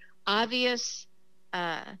are obvious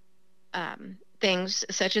things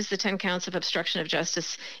such as the 10 counts of obstruction of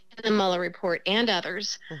justice in the Mueller report and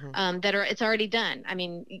others it's already done. I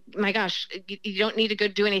mean, my gosh, you don't need to go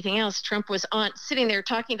do anything else. Trump was sitting there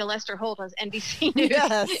talking to Lester Holt on NBC News,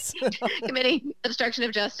 yes. committing obstruction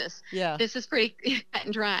of justice. Yeah. This is pretty cut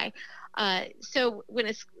and dry. So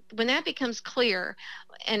when that becomes clear,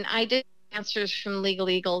 and I did answers from Legal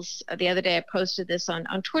Eagles the other day, I posted this on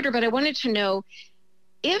Twitter, but I wanted to know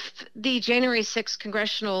if the January 6th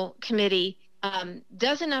Congressional Committee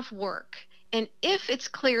does enough work, and if it's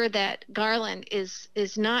clear that Garland is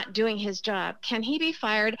not doing his job, can he be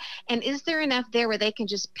fired? And is there enough there where they can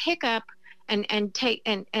just pick up and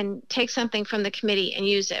take something from the committee and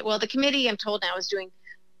use it? Well, the committee, I'm told now, is doing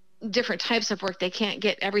different types of work. They can't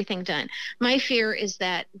get everything done. My fear is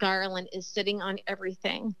that Garland is sitting on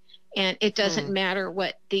everything, and it doesn't matter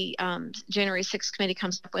what the January 6th committee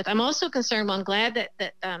comes up with. I'm also concerned. Well, I'm glad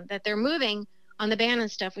that they're moving on the Bannon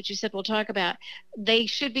stuff, which you said we'll talk about, they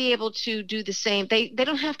should be able to do the same. They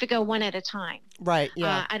don't have to go one at a time. Right.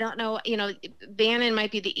 Yeah. I don't know. Bannon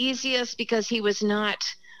might be the easiest because he was not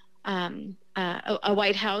a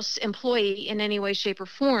White House employee in any way, shape, or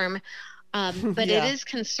form. But it is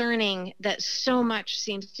concerning that so much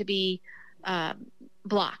seems to be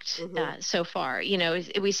blocked so far.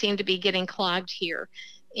 We seem to be getting clogged here.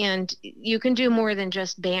 And you can do more than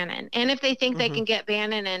just Bannon. And if they think they can get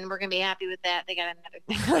Bannon and we're going to be happy with that, they got another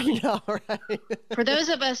thing. I know, right? For those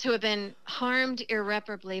of us who have been harmed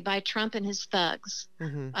irreparably by Trump and his thugs,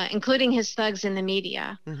 including his thugs in the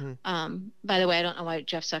media. By the way, I don't know why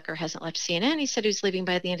Jeff Zucker hasn't left CNN. He said he was leaving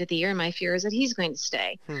by the end of the year, and my fear is that he's going to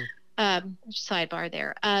stay. Sidebar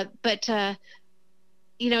there.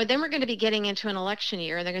 Then we're going to be getting into an election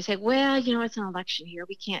year, and they're going to say, well, it's an election year.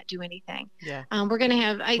 We can't do anything. Yeah. We're going to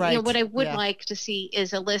have, what I would like to see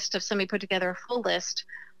is a list of somebody put together a full list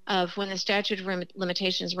of when the statute of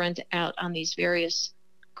limitations runs out on these various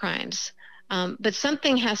crimes. But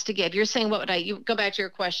something has to give. You're saying, you go back to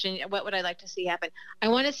your question, what would I like to see happen? I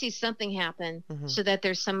want to see something happen so that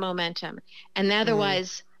there's some momentum. And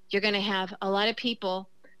otherwise, you're going to have a lot of people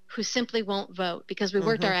who simply won't vote because we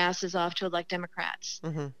worked our asses off to elect Democrats.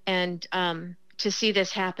 And to see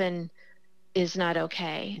this happen is not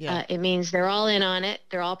okay. Yeah. It means they're all in on it.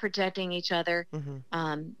 They're all protecting each other.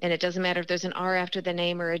 And it doesn't matter if there's an R after the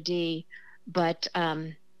name or a D, but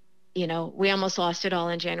we almost lost it all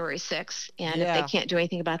on January 6th. And if they can't do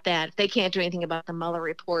anything about that, if they can't do anything about the Mueller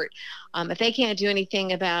report, if they can't do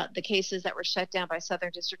anything about the cases that were shut down by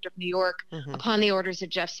Southern District of New York upon the orders of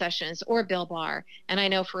Jeff Sessions or Bill Barr, and I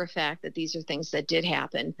know for a fact that these are things that did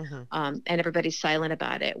happen, and everybody's silent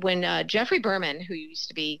about it. When Jeffrey Berman, who used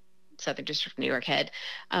to be Southern District of New York head,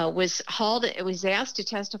 was asked to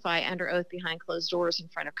testify under oath behind closed doors in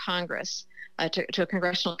front of Congress, to a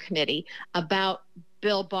congressional committee about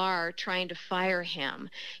Bill Barr trying to fire him.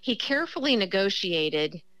 He carefully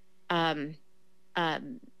negotiated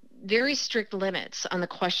very strict limits on the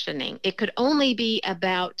questioning. It could only be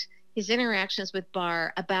about his interactions with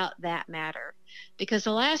Barr about that matter, because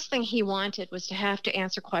the last thing he wanted was to have to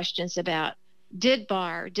answer questions about, did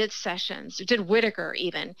Barr, did Sessions, did Whitaker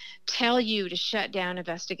even tell you to shut down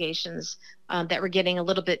investigations that were getting a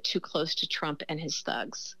little bit too close to Trump and his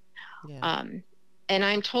thugs? Yeah. And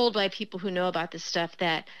I'm told by people who know about this stuff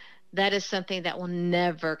that is something that will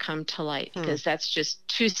never come to light because that's just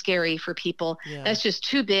too scary for people. Yeah. That's just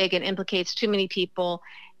too big and implicates too many people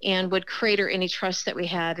and would crater any trust that we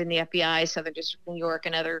have in the FBI, Southern District of New York,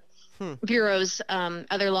 and other bureaus,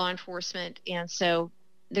 other law enforcement. And so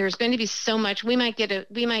there's going to be so much. We might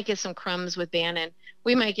get some crumbs with Bannon.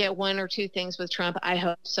 We might get one or two things with Trump. I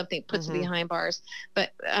hope something puts behind bars.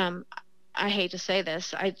 But I hate to say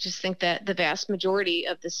this. I just think that the vast majority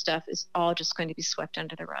of this stuff is all just going to be swept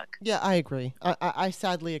under the rug. Yeah, I agree. I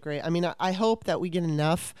sadly agree. I mean, I hope that we get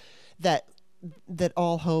enough that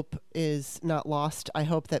all hope is not lost. I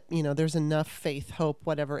hope that, there's enough faith, hope,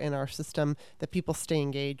 whatever in our system that people stay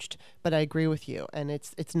engaged. But I agree with you. And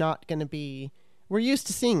it's not going to be, we're used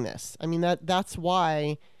to seeing this. I mean, that's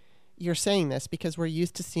why you're saying this, because we're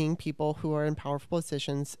used to seeing people who are in powerful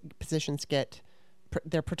positions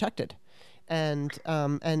they're protected. And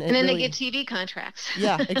then really, they get TV contracts.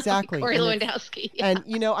 Yeah, exactly. Corey Lewandowski. Yeah.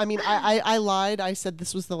 And, I mean, I lied. I said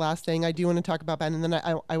this was the last thing. I do want to talk about Bannon, and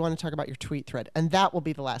then I want to talk about your tweet thread, and that will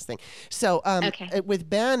be the last thing. So with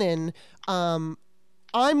Bannon, I'm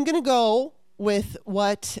going to go with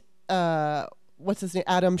what's his name,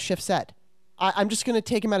 Adam Schiff said. I'm just going to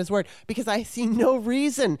take him at his word because I see no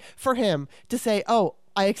reason for him to say, oh,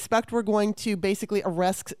 I expect we're going to basically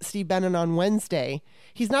arrest Steve Bannon on Wednesday.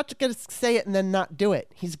 He's not going to say it and then not do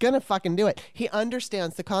it. He's going to fucking do it. He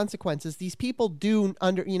understands the consequences. These people do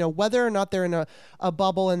whether or not they're in a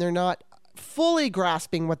bubble and they're not fully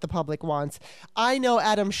grasping what the public wants. I know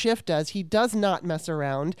Adam Schiff does. He does not mess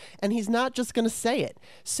around, and he's not just going to say it.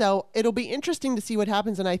 So it'll be interesting to see what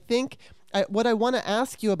happens. And I think what I want to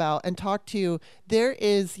ask you about and talk to you, there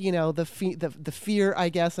is, the fear, I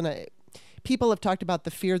guess, and people have talked about the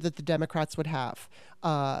fear that the Democrats would have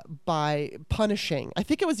by punishing. I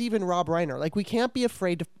think it was even Rob Reiner. Like, we can't be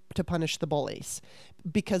afraid to punish the bullies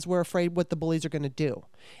because we're afraid what the bullies are going to do.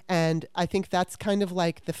 And I think that's kind of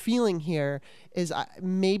like the feeling here is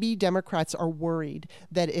maybe Democrats are worried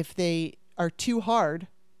that if they are too hard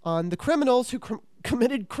on the criminals who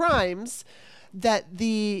committed crimes, that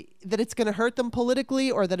it's going to hurt them politically,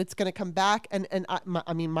 or that it's going to come back. And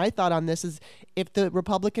I mean, my thought on this is, if the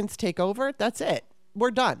Republicans take over, that's it.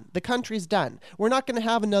 we're done. The country's done. We're not going to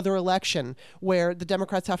have another election where the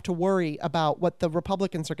Democrats have to worry about what the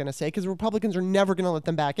Republicans are going to say, because the Republicans are never going to let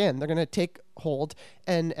them back in. They're going to take hold,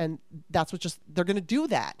 and that's what they're going to do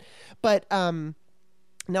that. But now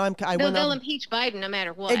they'll impeach Biden no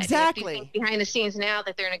matter what. Exactly. Behind the scenes now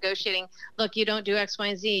that they're negotiating, look, you don't do X, Y,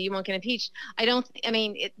 and Z, you won't get impeached.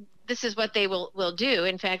 This is what they will do.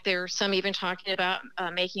 In fact, there's some even talking about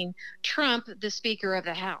making Trump the Speaker of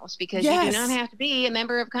the House, because you do not have to be a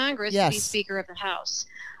member of Congress to be Speaker of the House.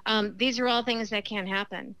 These are all things that can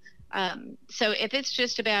happen. So if it's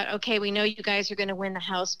just about, okay, we know you guys are going to win the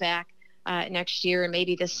House back next year and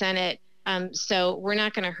maybe the Senate, so we're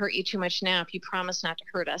not going to hurt you too much now if you promise not to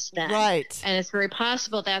hurt us then. Right. And it's very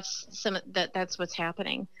possible that's what's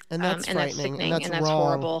happening. And that's frightening. That's sickening, and that's wrong.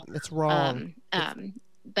 Horrible. It's wrong.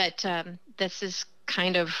 But this is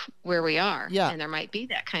kind of where we are. Yeah. And there might be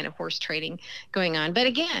that kind of horse trading going on. But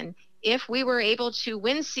again, if we were able to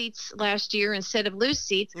win seats last year instead of lose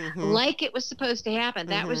seats, like it was supposed to happen,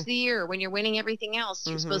 that was the year when you're winning everything else.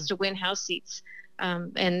 You're supposed to win House seats.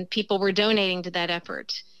 And people were donating to that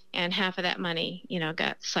effort. And half of that money,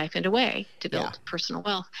 got siphoned away to build personal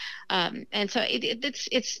wealth. And so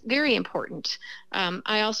it's very important.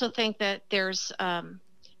 I also think that there's going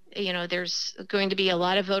to be a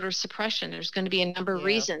lot of voter suppression. There's going to be a number of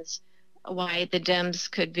reasons why the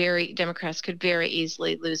Democrats could very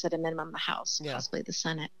easily lose at a minimum the House, possibly the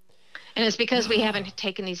Senate. And it's because we haven't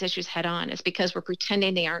taken these issues head on. It's because we're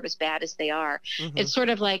pretending they aren't as bad as they are. It's sort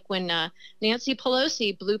of like when Nancy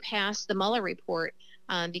Pelosi blew past the Mueller report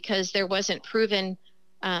because there wasn't proven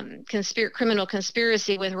criminal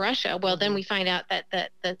conspiracy with Russia. Well, then we find out that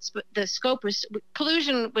the scope was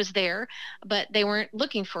collusion was there, but they weren't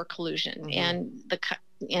looking for collusion, and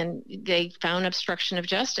they found obstruction of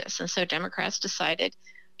justice, and so Democrats decided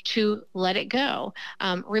to let it go.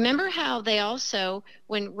 Remember how they also,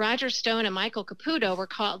 when Roger Stone and Michael Caputo were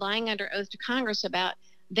caught lying under oath to Congress about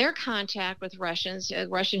their contact with Russians, a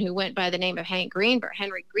Russian who went by the name of Henry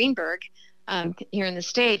Greenberg. Here in the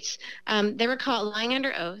States, they were caught lying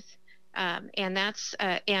under oath, and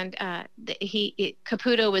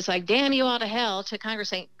Caputo was like, "Damn you all to hell," to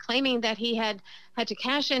Congress, claiming that he had to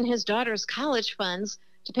cash in his daughter's college funds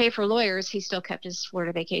to pay for lawyers. He still kept his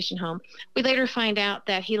Florida vacation home. We later find out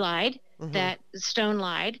that he lied, that Stone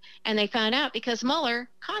lied, and they found out because Mueller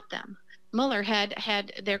caught them. Mueller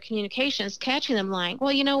had their communications catching them lying.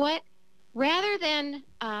 Well, you know what? Rather than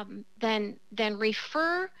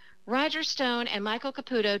refer Roger Stone and Michael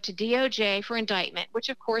Caputo to DOJ for indictment, which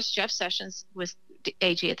of course Jeff Sessions was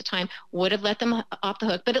AG at the time, would have let them off the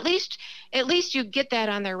hook. But at least you get that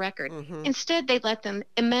on their record. Instead, they let them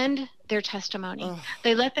amend their testimony.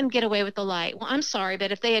 They let them get away with the lie. Well, I'm sorry,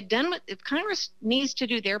 but if they had if Congress needs to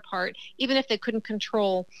do their part, even if they couldn't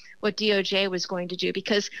control what DOJ was going to do,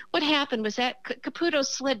 because what happened was that Caputo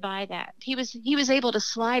slid by that. He was able to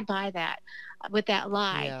slide by that with that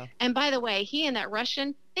lie. Yeah. And by the way, he and that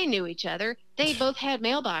Russian, they knew each other. They both had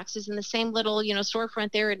mailboxes in the same little,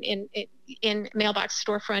 storefront there in mailbox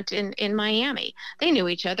storefront in Miami. They knew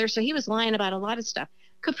each other, so he was lying about a lot of stuff.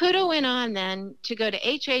 Caputo went on then to go to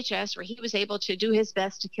HHS, where he was able to do his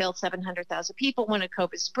best to kill 700,000 people, wanted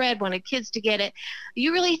COVID spread, wanted kids to get it.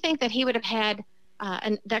 You really think that he would have had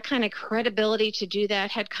that kind of credibility to do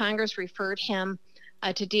that had Congress referred him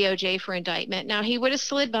to DOJ for indictment? Now, he would have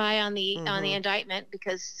slid by on the indictment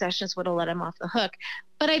because Sessions would have let him off the hook.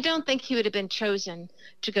 But I don't think he would have been chosen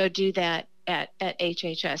to go do that at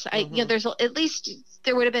HHS. There's at least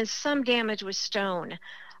there would have been some damage with Stone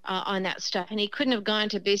on that stuff, and he couldn't have gone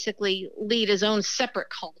to basically lead his own separate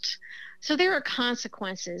cult. So there are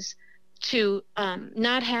consequences to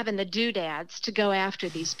not having the doodads to go after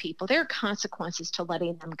these people. There are consequences to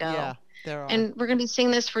letting them go. Yeah, there are. And we're going to be seeing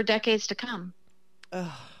this for decades to come.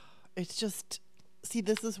 It's just, see,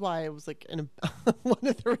 this is why I was like one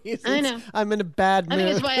of the reasons I know. I'm in a bad mood. I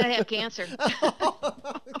think it's why I have cancer.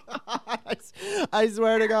 I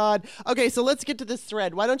swear to God. Okay, so let's get to this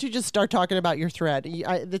thread. Why don't you just start talking about your thread?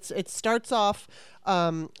 It starts off,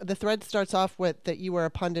 the thread starts off with that you were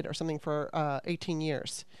a pundit or something for 18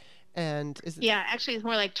 years. And yeah, actually it's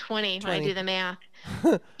more like 20 when I do the math.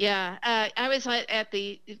 Yeah, I was at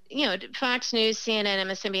the Fox News, CNN,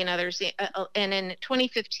 MSNBC, and others. And in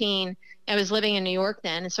 2015, I was living in New York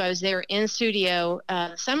then, and so I was there in studio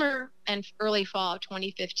summer and early fall of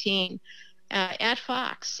 2015 at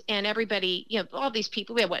Fox, and everybody, all these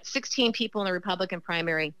people. We had 16 people in the Republican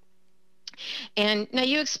primary. And now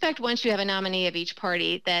you expect once you have a nominee of each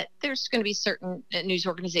party that there's going to be certain news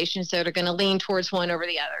organizations that are going to lean towards one over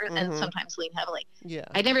the other and sometimes lean heavily. Yeah.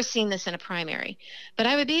 I'd never seen this in a primary, but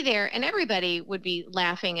I would be there and everybody would be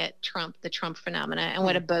laughing at Trump, the Trump phenomena, and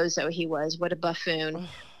what a bozo he was, what a buffoon.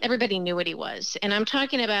 Everybody knew what he was. And I'm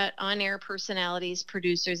talking about on-air personalities,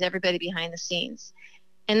 producers, everybody behind the scenes.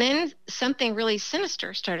 And then something really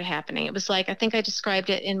sinister started happening. It was like, I think I described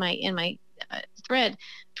it in my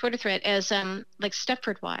Twitter thread, as like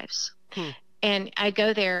Stepford Wives. And I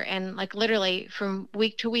go there and like literally from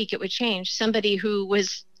week to week it would change. Somebody who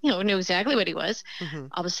was, knew exactly what he was,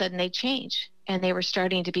 all of a sudden they'd change, and they were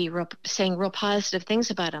starting to be saying real positive things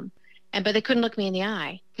about him. But they couldn't look me in the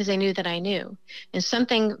eye because they knew that I knew. And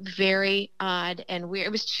something very odd and weird,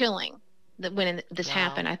 it was chilling that when this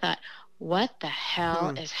happened. I thought, what the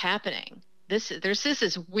hell is happening? This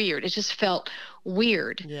is weird. It just felt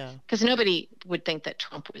weird. Yeah. Because nobody would think that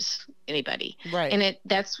Trump was anybody. Right. And it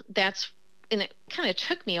kind of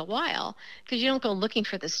took me a while because you don't go looking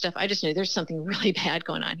for this stuff. I just knew there's something really bad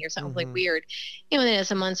going on here, something really weird. And then as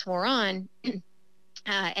the months wore on,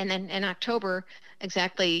 and then in October,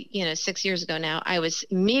 exactly 6 years ago now, I was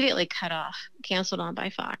immediately cut off, canceled on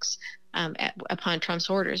by Fox upon Trump's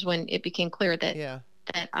orders when it became clear that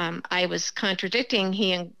I was contradicting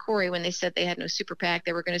he and Corey when they said they had no super PAC.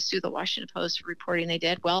 They were going to sue the Washington Post for reporting they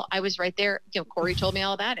did. Well, I was right there. Corey told me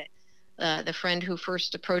all about it. The friend who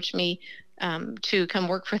first approached me to come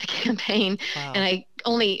work for the campaign. Wow. And I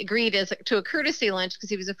only agreed to a courtesy lunch because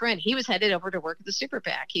he was a friend. He was headed over to work at the super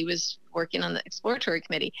PAC. He was working on the exploratory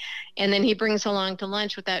committee. And then he brings along to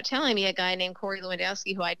lunch without telling me a guy named Corey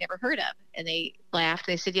Lewandowski, who I'd never heard of. And they laughed.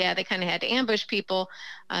 They said, yeah, they kind of had to ambush people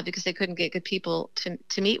because they couldn't get good people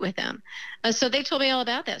to meet with them. So they told me all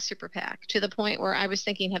about that super PAC to the point where I was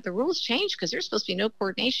thinking, have the rules changed? Because there's supposed to be no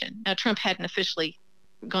coordination. Now, Trump hadn't officially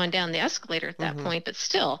gone down the escalator at that point, but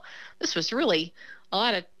still, this was really a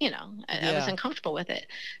lot of, I was uncomfortable with it.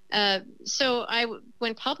 So I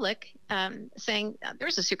went public saying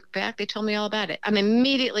there's a super PAC. They told me all about it. I'm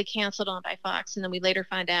immediately canceled on by Fox. And then we later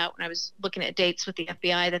find out when I was looking at dates with the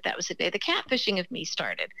FBI that was the day the catfishing of me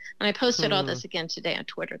started. And I posted all this again today on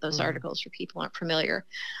Twitter, those articles for people who aren't familiar.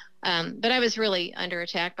 But I was really under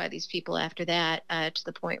attack by these people after that, to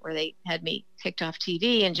the point where they had me kicked off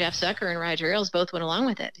TV, and Jeff Zucker and Roger Ailes both went along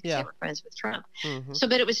with it because they were friends with Trump. So,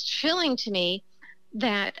 but it was chilling to me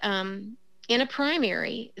that in a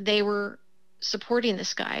primary, they were supporting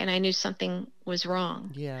this guy, and I knew something was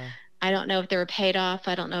wrong. Yeah. I don't know if they were paid off.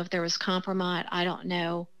 I don't know if there was compromise. I don't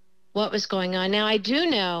know what was going on. Now, I do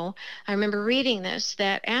know, I remember reading this,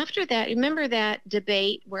 that after that, remember that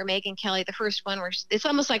debate where Megyn Kelly, the first one, where it's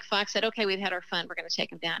almost like Fox said, okay, we've had our fun, we're going to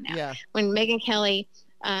take him down now. Yeah. When Megyn Kelly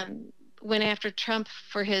went after Trump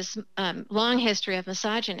for his long history of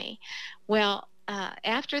misogyny. Well,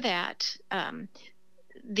 after that,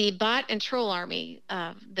 the bot and troll army,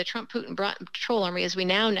 the Trump-Putin bot and troll army, as we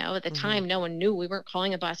now know, at the time, no one knew. We weren't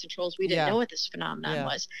calling it bots and trolls. We didn't know what this phenomenon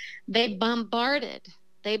was. They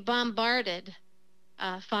bombarded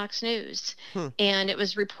Fox News. And it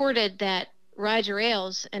was reported that Roger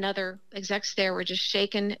Ailes and other execs there were just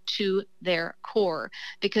shaken to their core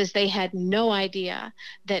because they had no idea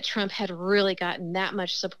that Trump had really gotten that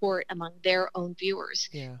much support among their own viewers.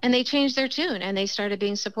 Yeah. And they changed their tune and they started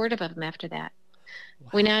being supportive of him after that. Wow.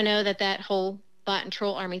 We now know that whole bot and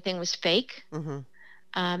troll army thing was fake. And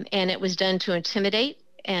it was done to intimidate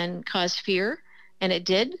and cause fear. And it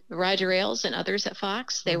did. Roger Ailes and others at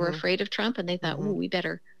Fox, they were afraid of Trump, and they thought, "Ooh, we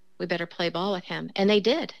better play ball with him." And they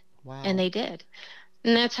did. Wow. And they did.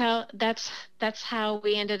 And that's how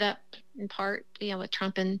we ended up in part, with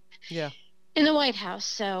Trump in the White House.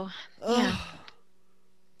 So,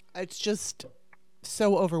 it's just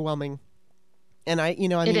so overwhelming. And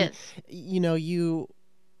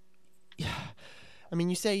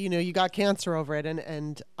you say, you got cancer over it.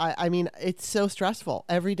 And I mean, it's so stressful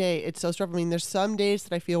every day. It's so stressful. I mean, there's some days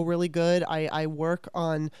that I feel really good. I work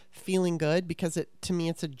on feeling good because to me,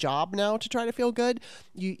 it's a job now to try to feel good.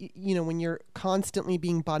 When you're constantly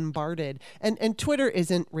being bombarded and Twitter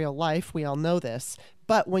isn't real life. We all know this.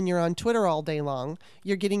 But when you're on Twitter all day long,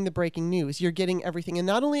 you're getting the breaking news. You're getting everything. And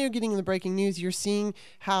not only are you getting the breaking news, you're seeing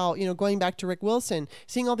how, going back to Rick Wilson,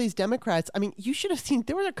 seeing all these Democrats. I mean, you should have seen,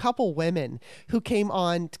 there were a couple women who came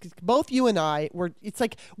on, both you and I were, it's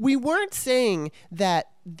like, we weren't saying that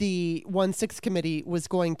the 1-6 committee was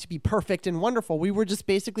going to be perfect and wonderful. We were just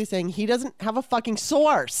basically saying he doesn't have a fucking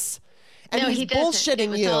source. And he's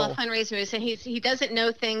bullshitting you. It was all a fundraising moves, and he doesn't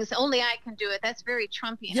know things. Only I can do it. That's very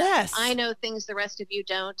Trumpian. Yes. I know things the rest of you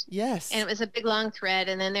don't. Yes. And it was a big, long thread,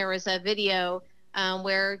 and then there was a video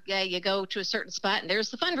where you go to a certain spot and there's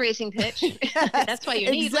the fundraising pitch. Yes, that's why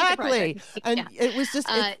you need exactly. And it was just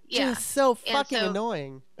so fucking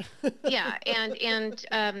annoying. Yeah,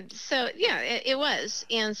 so it was.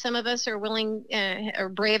 And some of us are willing or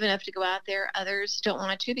brave enough to go out there. Others don't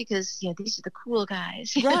want to because these are the cool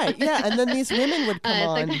guys. Right. Yeah, and then these women would come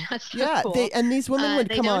on. Yeah, cool. These women would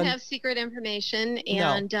come on. They don't have secret information,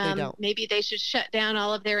 and they don't. Maybe they should shut down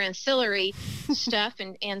all of their ancillary stuff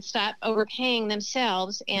and stop overpaying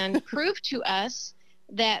themselves and prove to us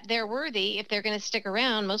that they're worthy if they're going to stick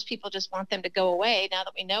around. Most people just want them to go away now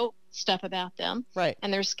that we know stuff about them, right?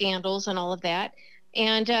 And their scandals and all of that,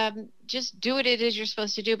 and just do what it is you're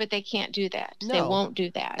supposed to do. But they can't do that. No. They won't do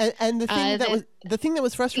that. And the thing that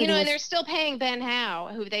was frustrating, and they're still paying Ben Howe,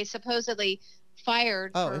 who they supposedly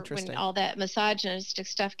fired when all that misogynistic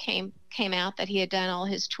stuff came out, that he had done all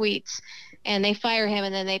his tweets, and they fire him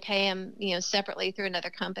and then they pay him separately through another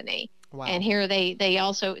company. Wow. And here they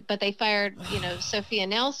also, but they fired, Sophia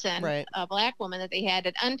Nelson, right, a black woman that they had,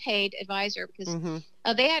 an unpaid advisor, because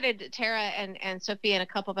they added Tara and Sophia and a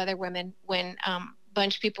couple of other women when a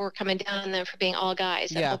bunch of people were coming down on them for being all guys,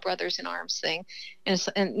 that whole Brothers in Arms thing. And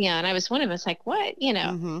I was one of them. It's like, what,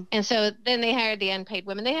 And so then they hired the unpaid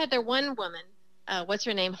women. They had their one woman, what's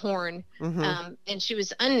her name, Horn, and she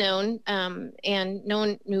was unknown, and no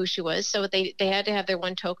one knew who she was, so they had to have their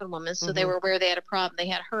one token woman, so they were aware they had a problem. They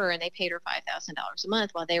had her, and they paid her $5,000 a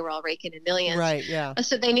month while they were all raking in millions. Right, yeah.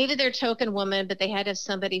 So they needed their token woman, but they had to have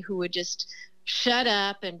somebody who would just shut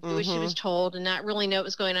up and do what she was told and not really know what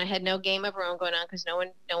was going on. Had no game of her own going on because no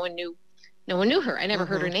one knew her. I never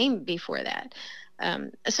heard her name before that.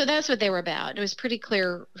 So that's what they were about. It was pretty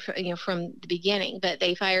clear, from the beginning. But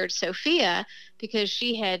they fired Sophia because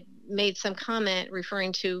she had made some comment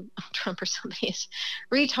referring to Trump or somebody as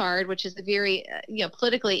retard, which is a very,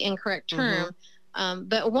 politically incorrect term.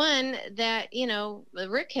 But one that,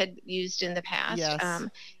 Rick had used in the past. Yes.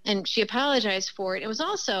 And she apologized for it. It was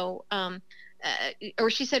also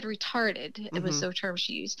or she said retarded. It was the term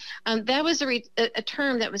she used. That was a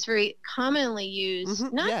term that was very commonly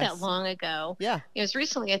used not that long ago. Yeah. It was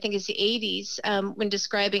recently, I think it's the 80s, when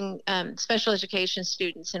describing special education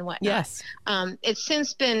students and whatnot. Yes. It's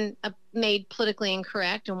since been made politically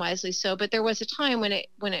incorrect, and wisely so, but there was a time when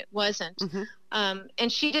it wasn't.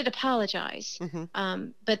 And she did apologize,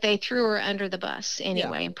 but they threw her under the bus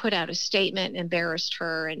anyway and put out a statement and embarrassed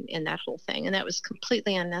her and that whole thing. And that was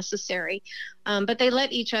completely unnecessary. But they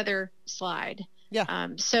let each other slide. Yeah.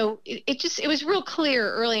 So it was real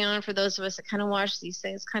clear early on for those of us that kind of watched these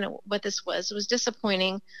things, kind of what this was. It was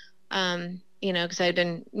disappointing, because I'd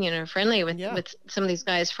been, friendly with some of these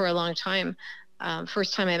guys for a long time.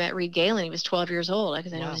 First time I met Reed Galen, he was 12 years old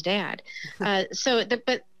because I know his dad.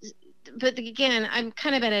 But again, I'm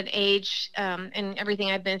kind of at an age, and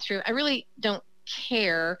everything I've been through, I really don't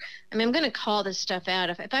care. I mean, I'm going to call this stuff out.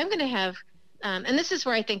 If I'm going to have, and this is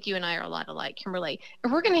where I think you and I are a lot alike, Kimberly,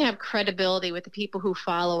 if we're going to have credibility with the people who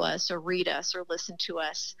follow us or read us or listen to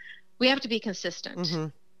us, we have to be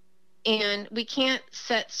consistent. And we can't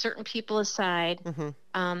set certain people aside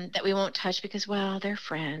that we won't touch because, well, they're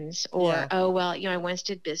friends, or I once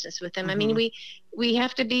did business with them. I mean, we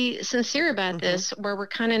have to be sincere about this, where we're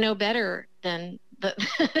kind of no better than the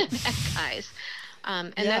bad guys.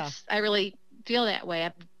 And I really feel that way.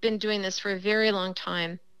 I've been doing this for a very long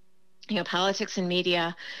time, politics and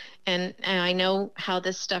media, and I know how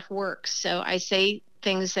this stuff works. So I say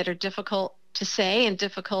things that are difficult to say and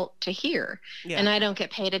difficult to hear, and I don't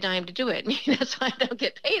get paid a dime to do it. That's why I don't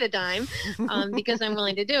get paid a dime, because I'm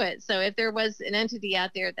willing to do it. So if there was an entity out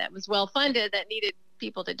there that was well funded that needed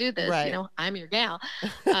people to do this, I'm your gal.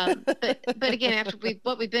 But again, after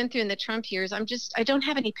what we've been through in the Trump years, I don't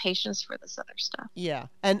have any patience for this other stuff. Yeah,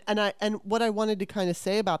 and what I wanted to kind of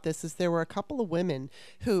say about this is there were a couple of women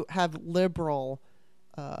who have liberal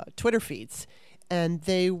Twitter feeds. And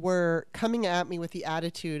they were coming at me with the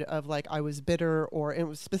attitude of like I was bitter, or it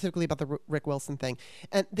was specifically about the Rick Wilson thing.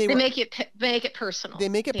 And they make it personal. They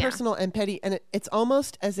make it personal and petty, and it's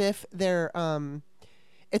almost as if they're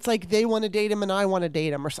it's like they want to date him and I want to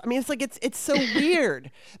date him, or I mean, it's like it's so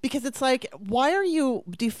weird because it's like, why are you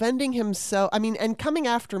defending him so? I mean, and coming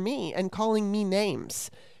after me and calling me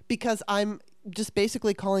names because I'm just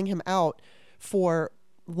basically calling him out for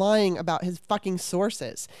lying about his fucking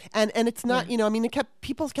sources, and it's not, I mean,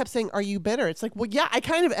 people kept saying, are you bitter? It's like, well, yeah, I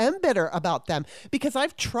kind of am bitter about them because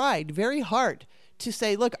I've tried very hard to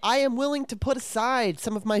say, look, I am willing to put aside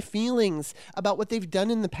some of my feelings about what they've done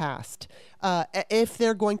in the past, if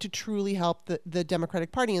they're going to truly help the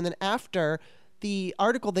Democratic Party. And then after the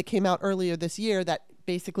article that came out earlier this year that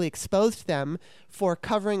basically exposed them for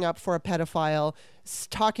covering up for a pedophile,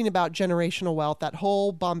 talking about generational wealth, that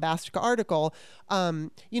whole bombastic article.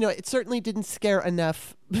 It certainly didn't scare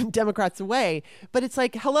enough Democrats away, but it's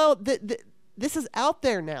like, hello, this is out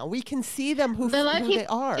there now. We can see them who they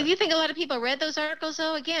are. Do you think a lot of people read those articles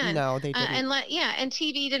though? Again, no, they didn't. And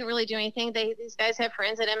TV didn't really do anything. These guys have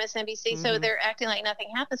friends at MSNBC, so they're acting like nothing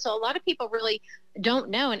happened. So a lot of people really don't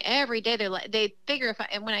know. And every day they figure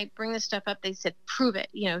and when I bring this stuff up, they said, prove it.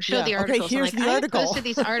 Show the articles. Okay, here's the article. I've posted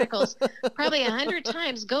these articles probably 100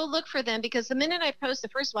 times. Go look for them, because the minute I post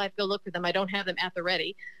it, first of all, I have to go look for them. I don't have them at the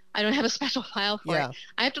ready. I don't have a special file for it.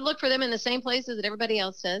 I have to look for them in the same places that everybody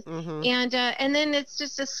else does. And then it's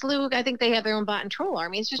just a slew. I think they have their own bot and troll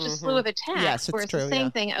army. It's just a slew of attacks where it's the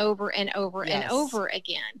same thing over and over and over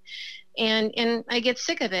again. And I get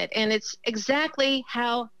sick of it. And it's exactly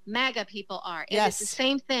how MAGA people are. And it's the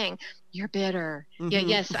same thing. You're bitter. Yeah,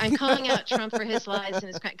 yes, I'm calling out Trump for his lies and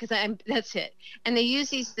his crime, because that's it. And they use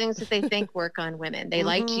these things that they think work on women. They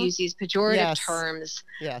like to use these pejorative terms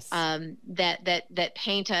that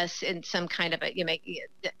paint us in some kind of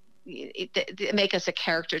make us a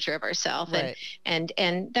caricature of ourselves, and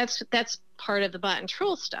that's part of the bot and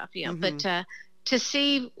troll stuff, But to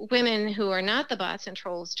see women who are not the bots and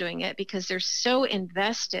trolls doing it because they're so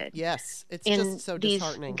invested it's in just so these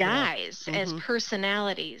disheartening. guys as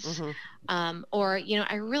personalities, or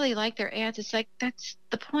I really like their ads. It's like, that's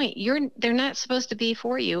the point. They're not supposed to be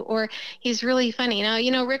for you. Or he's really funny.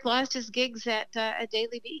 Now, Rick lost his gigs at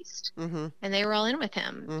Daily Beast, and they were all in with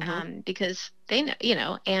him because they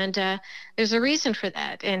know, and there's a reason for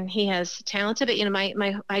that. And he has talented,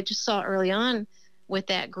 but I just saw early on with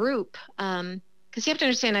that group, because you have to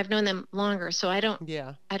understand, I've known them longer, so I don't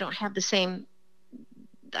have the same,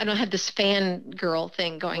 I don't have this fangirl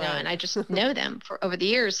thing going on. I just know them for over the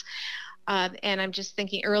years. And I'm just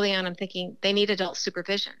thinking early on, they need adult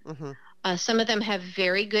supervision. Some of them have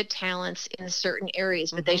very good talents in certain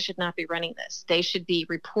areas, but they should not be running this. They should be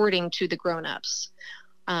reporting to the grown-ups.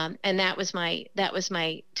 And that was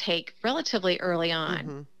my take relatively early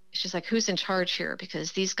on. It's just like, who's in charge here?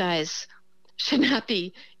 Because these guys should not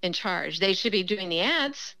be in charge. They should be doing the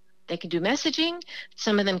ads. They can do messaging.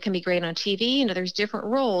 Some of them can be great on TV. There's different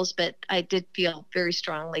roles, but I did feel very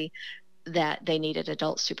strongly that they needed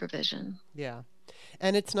adult supervision. Yeah.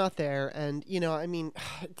 And it's not there. And,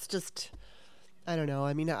 it's just, I don't know.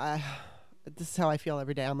 This is how I feel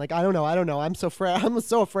every day. I'm like, I don't know. I'm so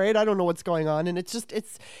afraid. I don't know what's going on. And it's just,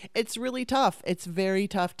 it's really tough. It's very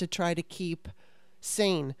tough to try to keep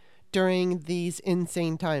sane during these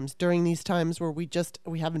insane times, during these times where we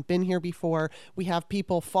haven't been here before. We have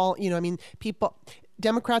people fall,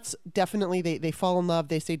 Democrats definitely, they fall in love.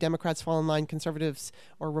 They say Democrats fall in line, conservatives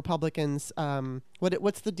or Republicans.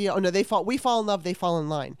 What's the deal? Oh no, we fall in love, they fall in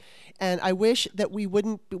line. And I wish that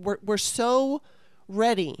we're so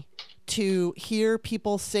ready to hear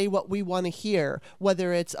people say what we want to hear,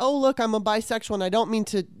 whether it's, oh, look, I'm a bisexual, and I don't mean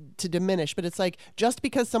to diminish, but it's like, just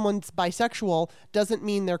because someone's bisexual doesn't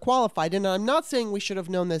mean they're qualified. And I'm not saying we should have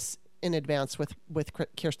known this in advance with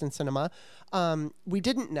Kyrsten Sinema. We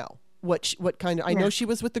didn't know what kind of, I know she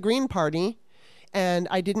was with the Green Party, and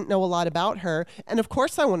I didn't know a lot about her. And of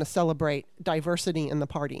course I want to celebrate diversity in the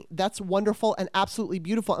party. That's wonderful and absolutely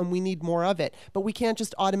beautiful, and we need more of it. But we can't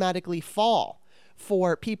just automatically fall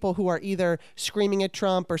for people who are either screaming at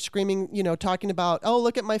Trump or screaming, talking about, oh,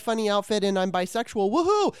 look at my funny outfit and I'm bisexual.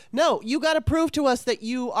 Woohoo! No, you got to prove to us that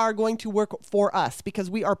you are going to work for us, because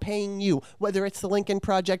we are paying you, whether it's the Lincoln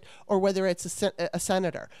Project or whether it's a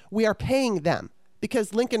senator. We are paying them,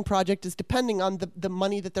 because Lincoln Project is depending on the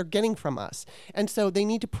money that they're getting from us. And so they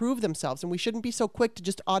need to prove themselves, and we shouldn't be so quick to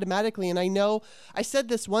just automatically. And I know I said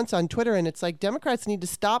this once on Twitter, and it's like, Democrats need to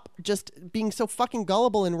stop just being so fucking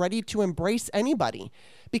gullible and ready to embrace anybody,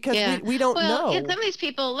 because we don't know. Well, some of these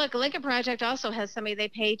people, look, Lincoln Project also has somebody they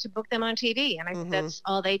pay to book them on TV, and I think that's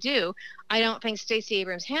all they do. I don't think Stacey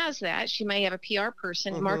Abrams has that. She may have a PR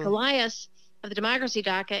person. Mark Elias of the Democracy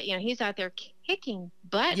Docket, he's out there kicking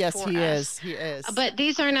butt. Yes, for he us. is. But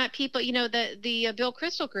these are not people, the Bill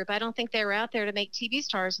Kristol group. I don't think they were out there to make TV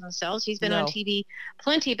stars themselves. He's been on TV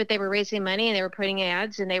plenty, but they were raising money and they were putting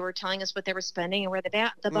ads and they were telling us what they were spending and where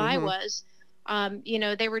the buy was.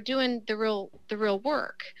 They were doing the real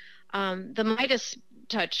work. The Midas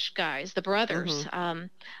Touch guys, the brothers,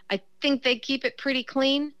 I think they keep it pretty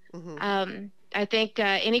clean. I think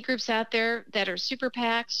any groups out there that are super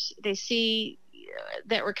PACs, they see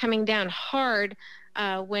that we're coming down hard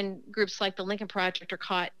when groups like the Lincoln Project are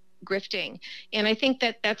caught grifting. And I think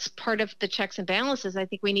that that's part of the checks and balances. I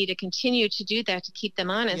think we need to continue to do that to keep them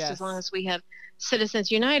honest, as long as we have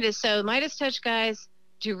Citizens United. So Midas Touch guys,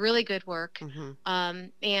 do really good work,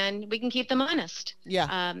 and we can keep them honest.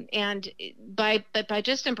 Yeah. And by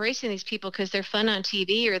just embracing these people because they're fun on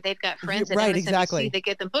TV, or they've got friends at right, MSNBC, exactly. they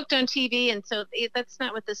get them booked on TV, and so that's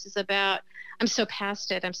not what this is about. I'm so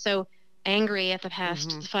past it. I'm so angry at the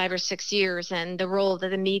past 5 or 6 years and the role that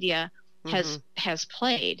the media has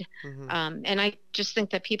played. And I just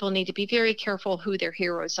think that people need to be very careful who their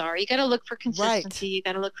heroes are. You got to look for consistency. You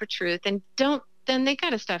got to look for truth, and then they got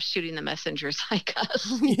to stop shooting the messengers like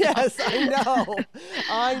us. Yes, I know.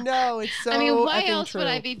 I know. It's so. I mean, why else true. would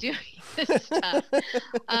I be doing this stuff?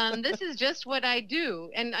 This is just what I do,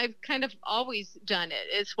 and I've kind of always done it.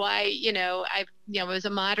 It's why I was a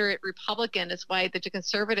moderate Republican. It's why the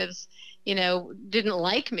conservatives, didn't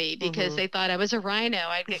like me because they thought I was a rhino.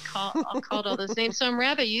 I'd get called all those names. So I'm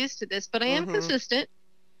rather used to this, but I am consistent.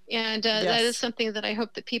 And that is something that I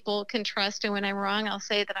hope that people can trust. And when I'm wrong, I'll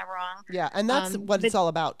say that I'm wrong. Yeah, and that's what it's all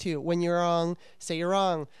about, too. When you're wrong, say you're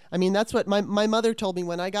wrong. I mean, that's what my mother told me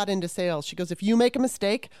when I got into sales. She goes, if you make a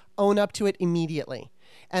mistake, own up to it immediately.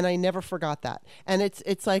 And I never forgot that. And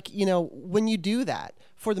it's like, when you do that,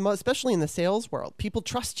 for the most, especially in the sales world, people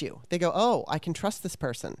trust you. They go, oh, I can trust this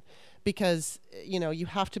person. Because, you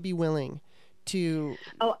have to be willing to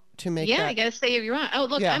make that. I gotta say you're wrong. Oh,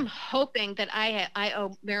 look, I'm hoping that I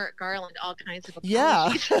owe Merrick Garland all kinds of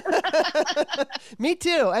apologies. Yeah. Me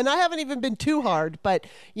too. And I haven't even been too hard, but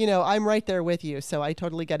I'm right there with you, so I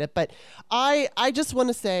totally get it. But I just want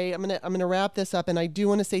to say I'm gonna wrap this up, and I do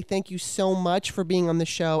want to say thank you so much for being on the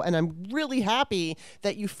show, and I'm really happy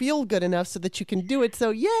that you feel good enough so that you can do it.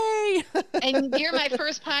 So yay! And you're my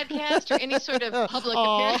first podcast or any sort of public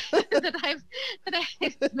appearance that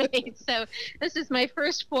I've made. So this is my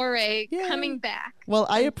first foray coming back. Well,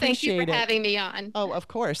 I appreciate it. Thank you for having me on. Oh, of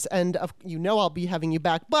course. And I'll be having you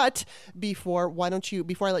back. But before I let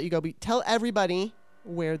you go, tell everybody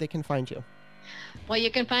where they can find you. Well,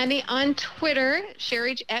 you can find me on Twitter,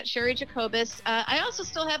 at Sherry Jacobus. I also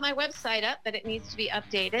still have my website up, but it needs to be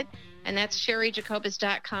updated, and that's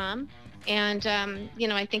sherryjacobus.com. And,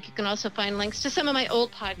 I think you can also find links to some of my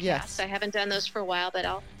old podcasts. Yes. I haven't done those for a while, but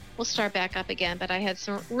we'll start back up again. But I had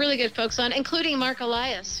some really good folks on, including Mark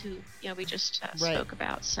Elias, who we just spoke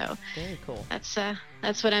about. So very cool.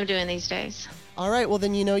 That's what I'm doing these days. All right. Well,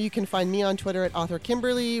 then you can find me on Twitter at author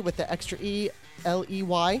Kimberly with the extra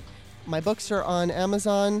ELEY. My books are on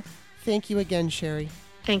Amazon. Thank you again, Sherry.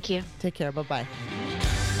 Thank you. Take care. Bye-bye.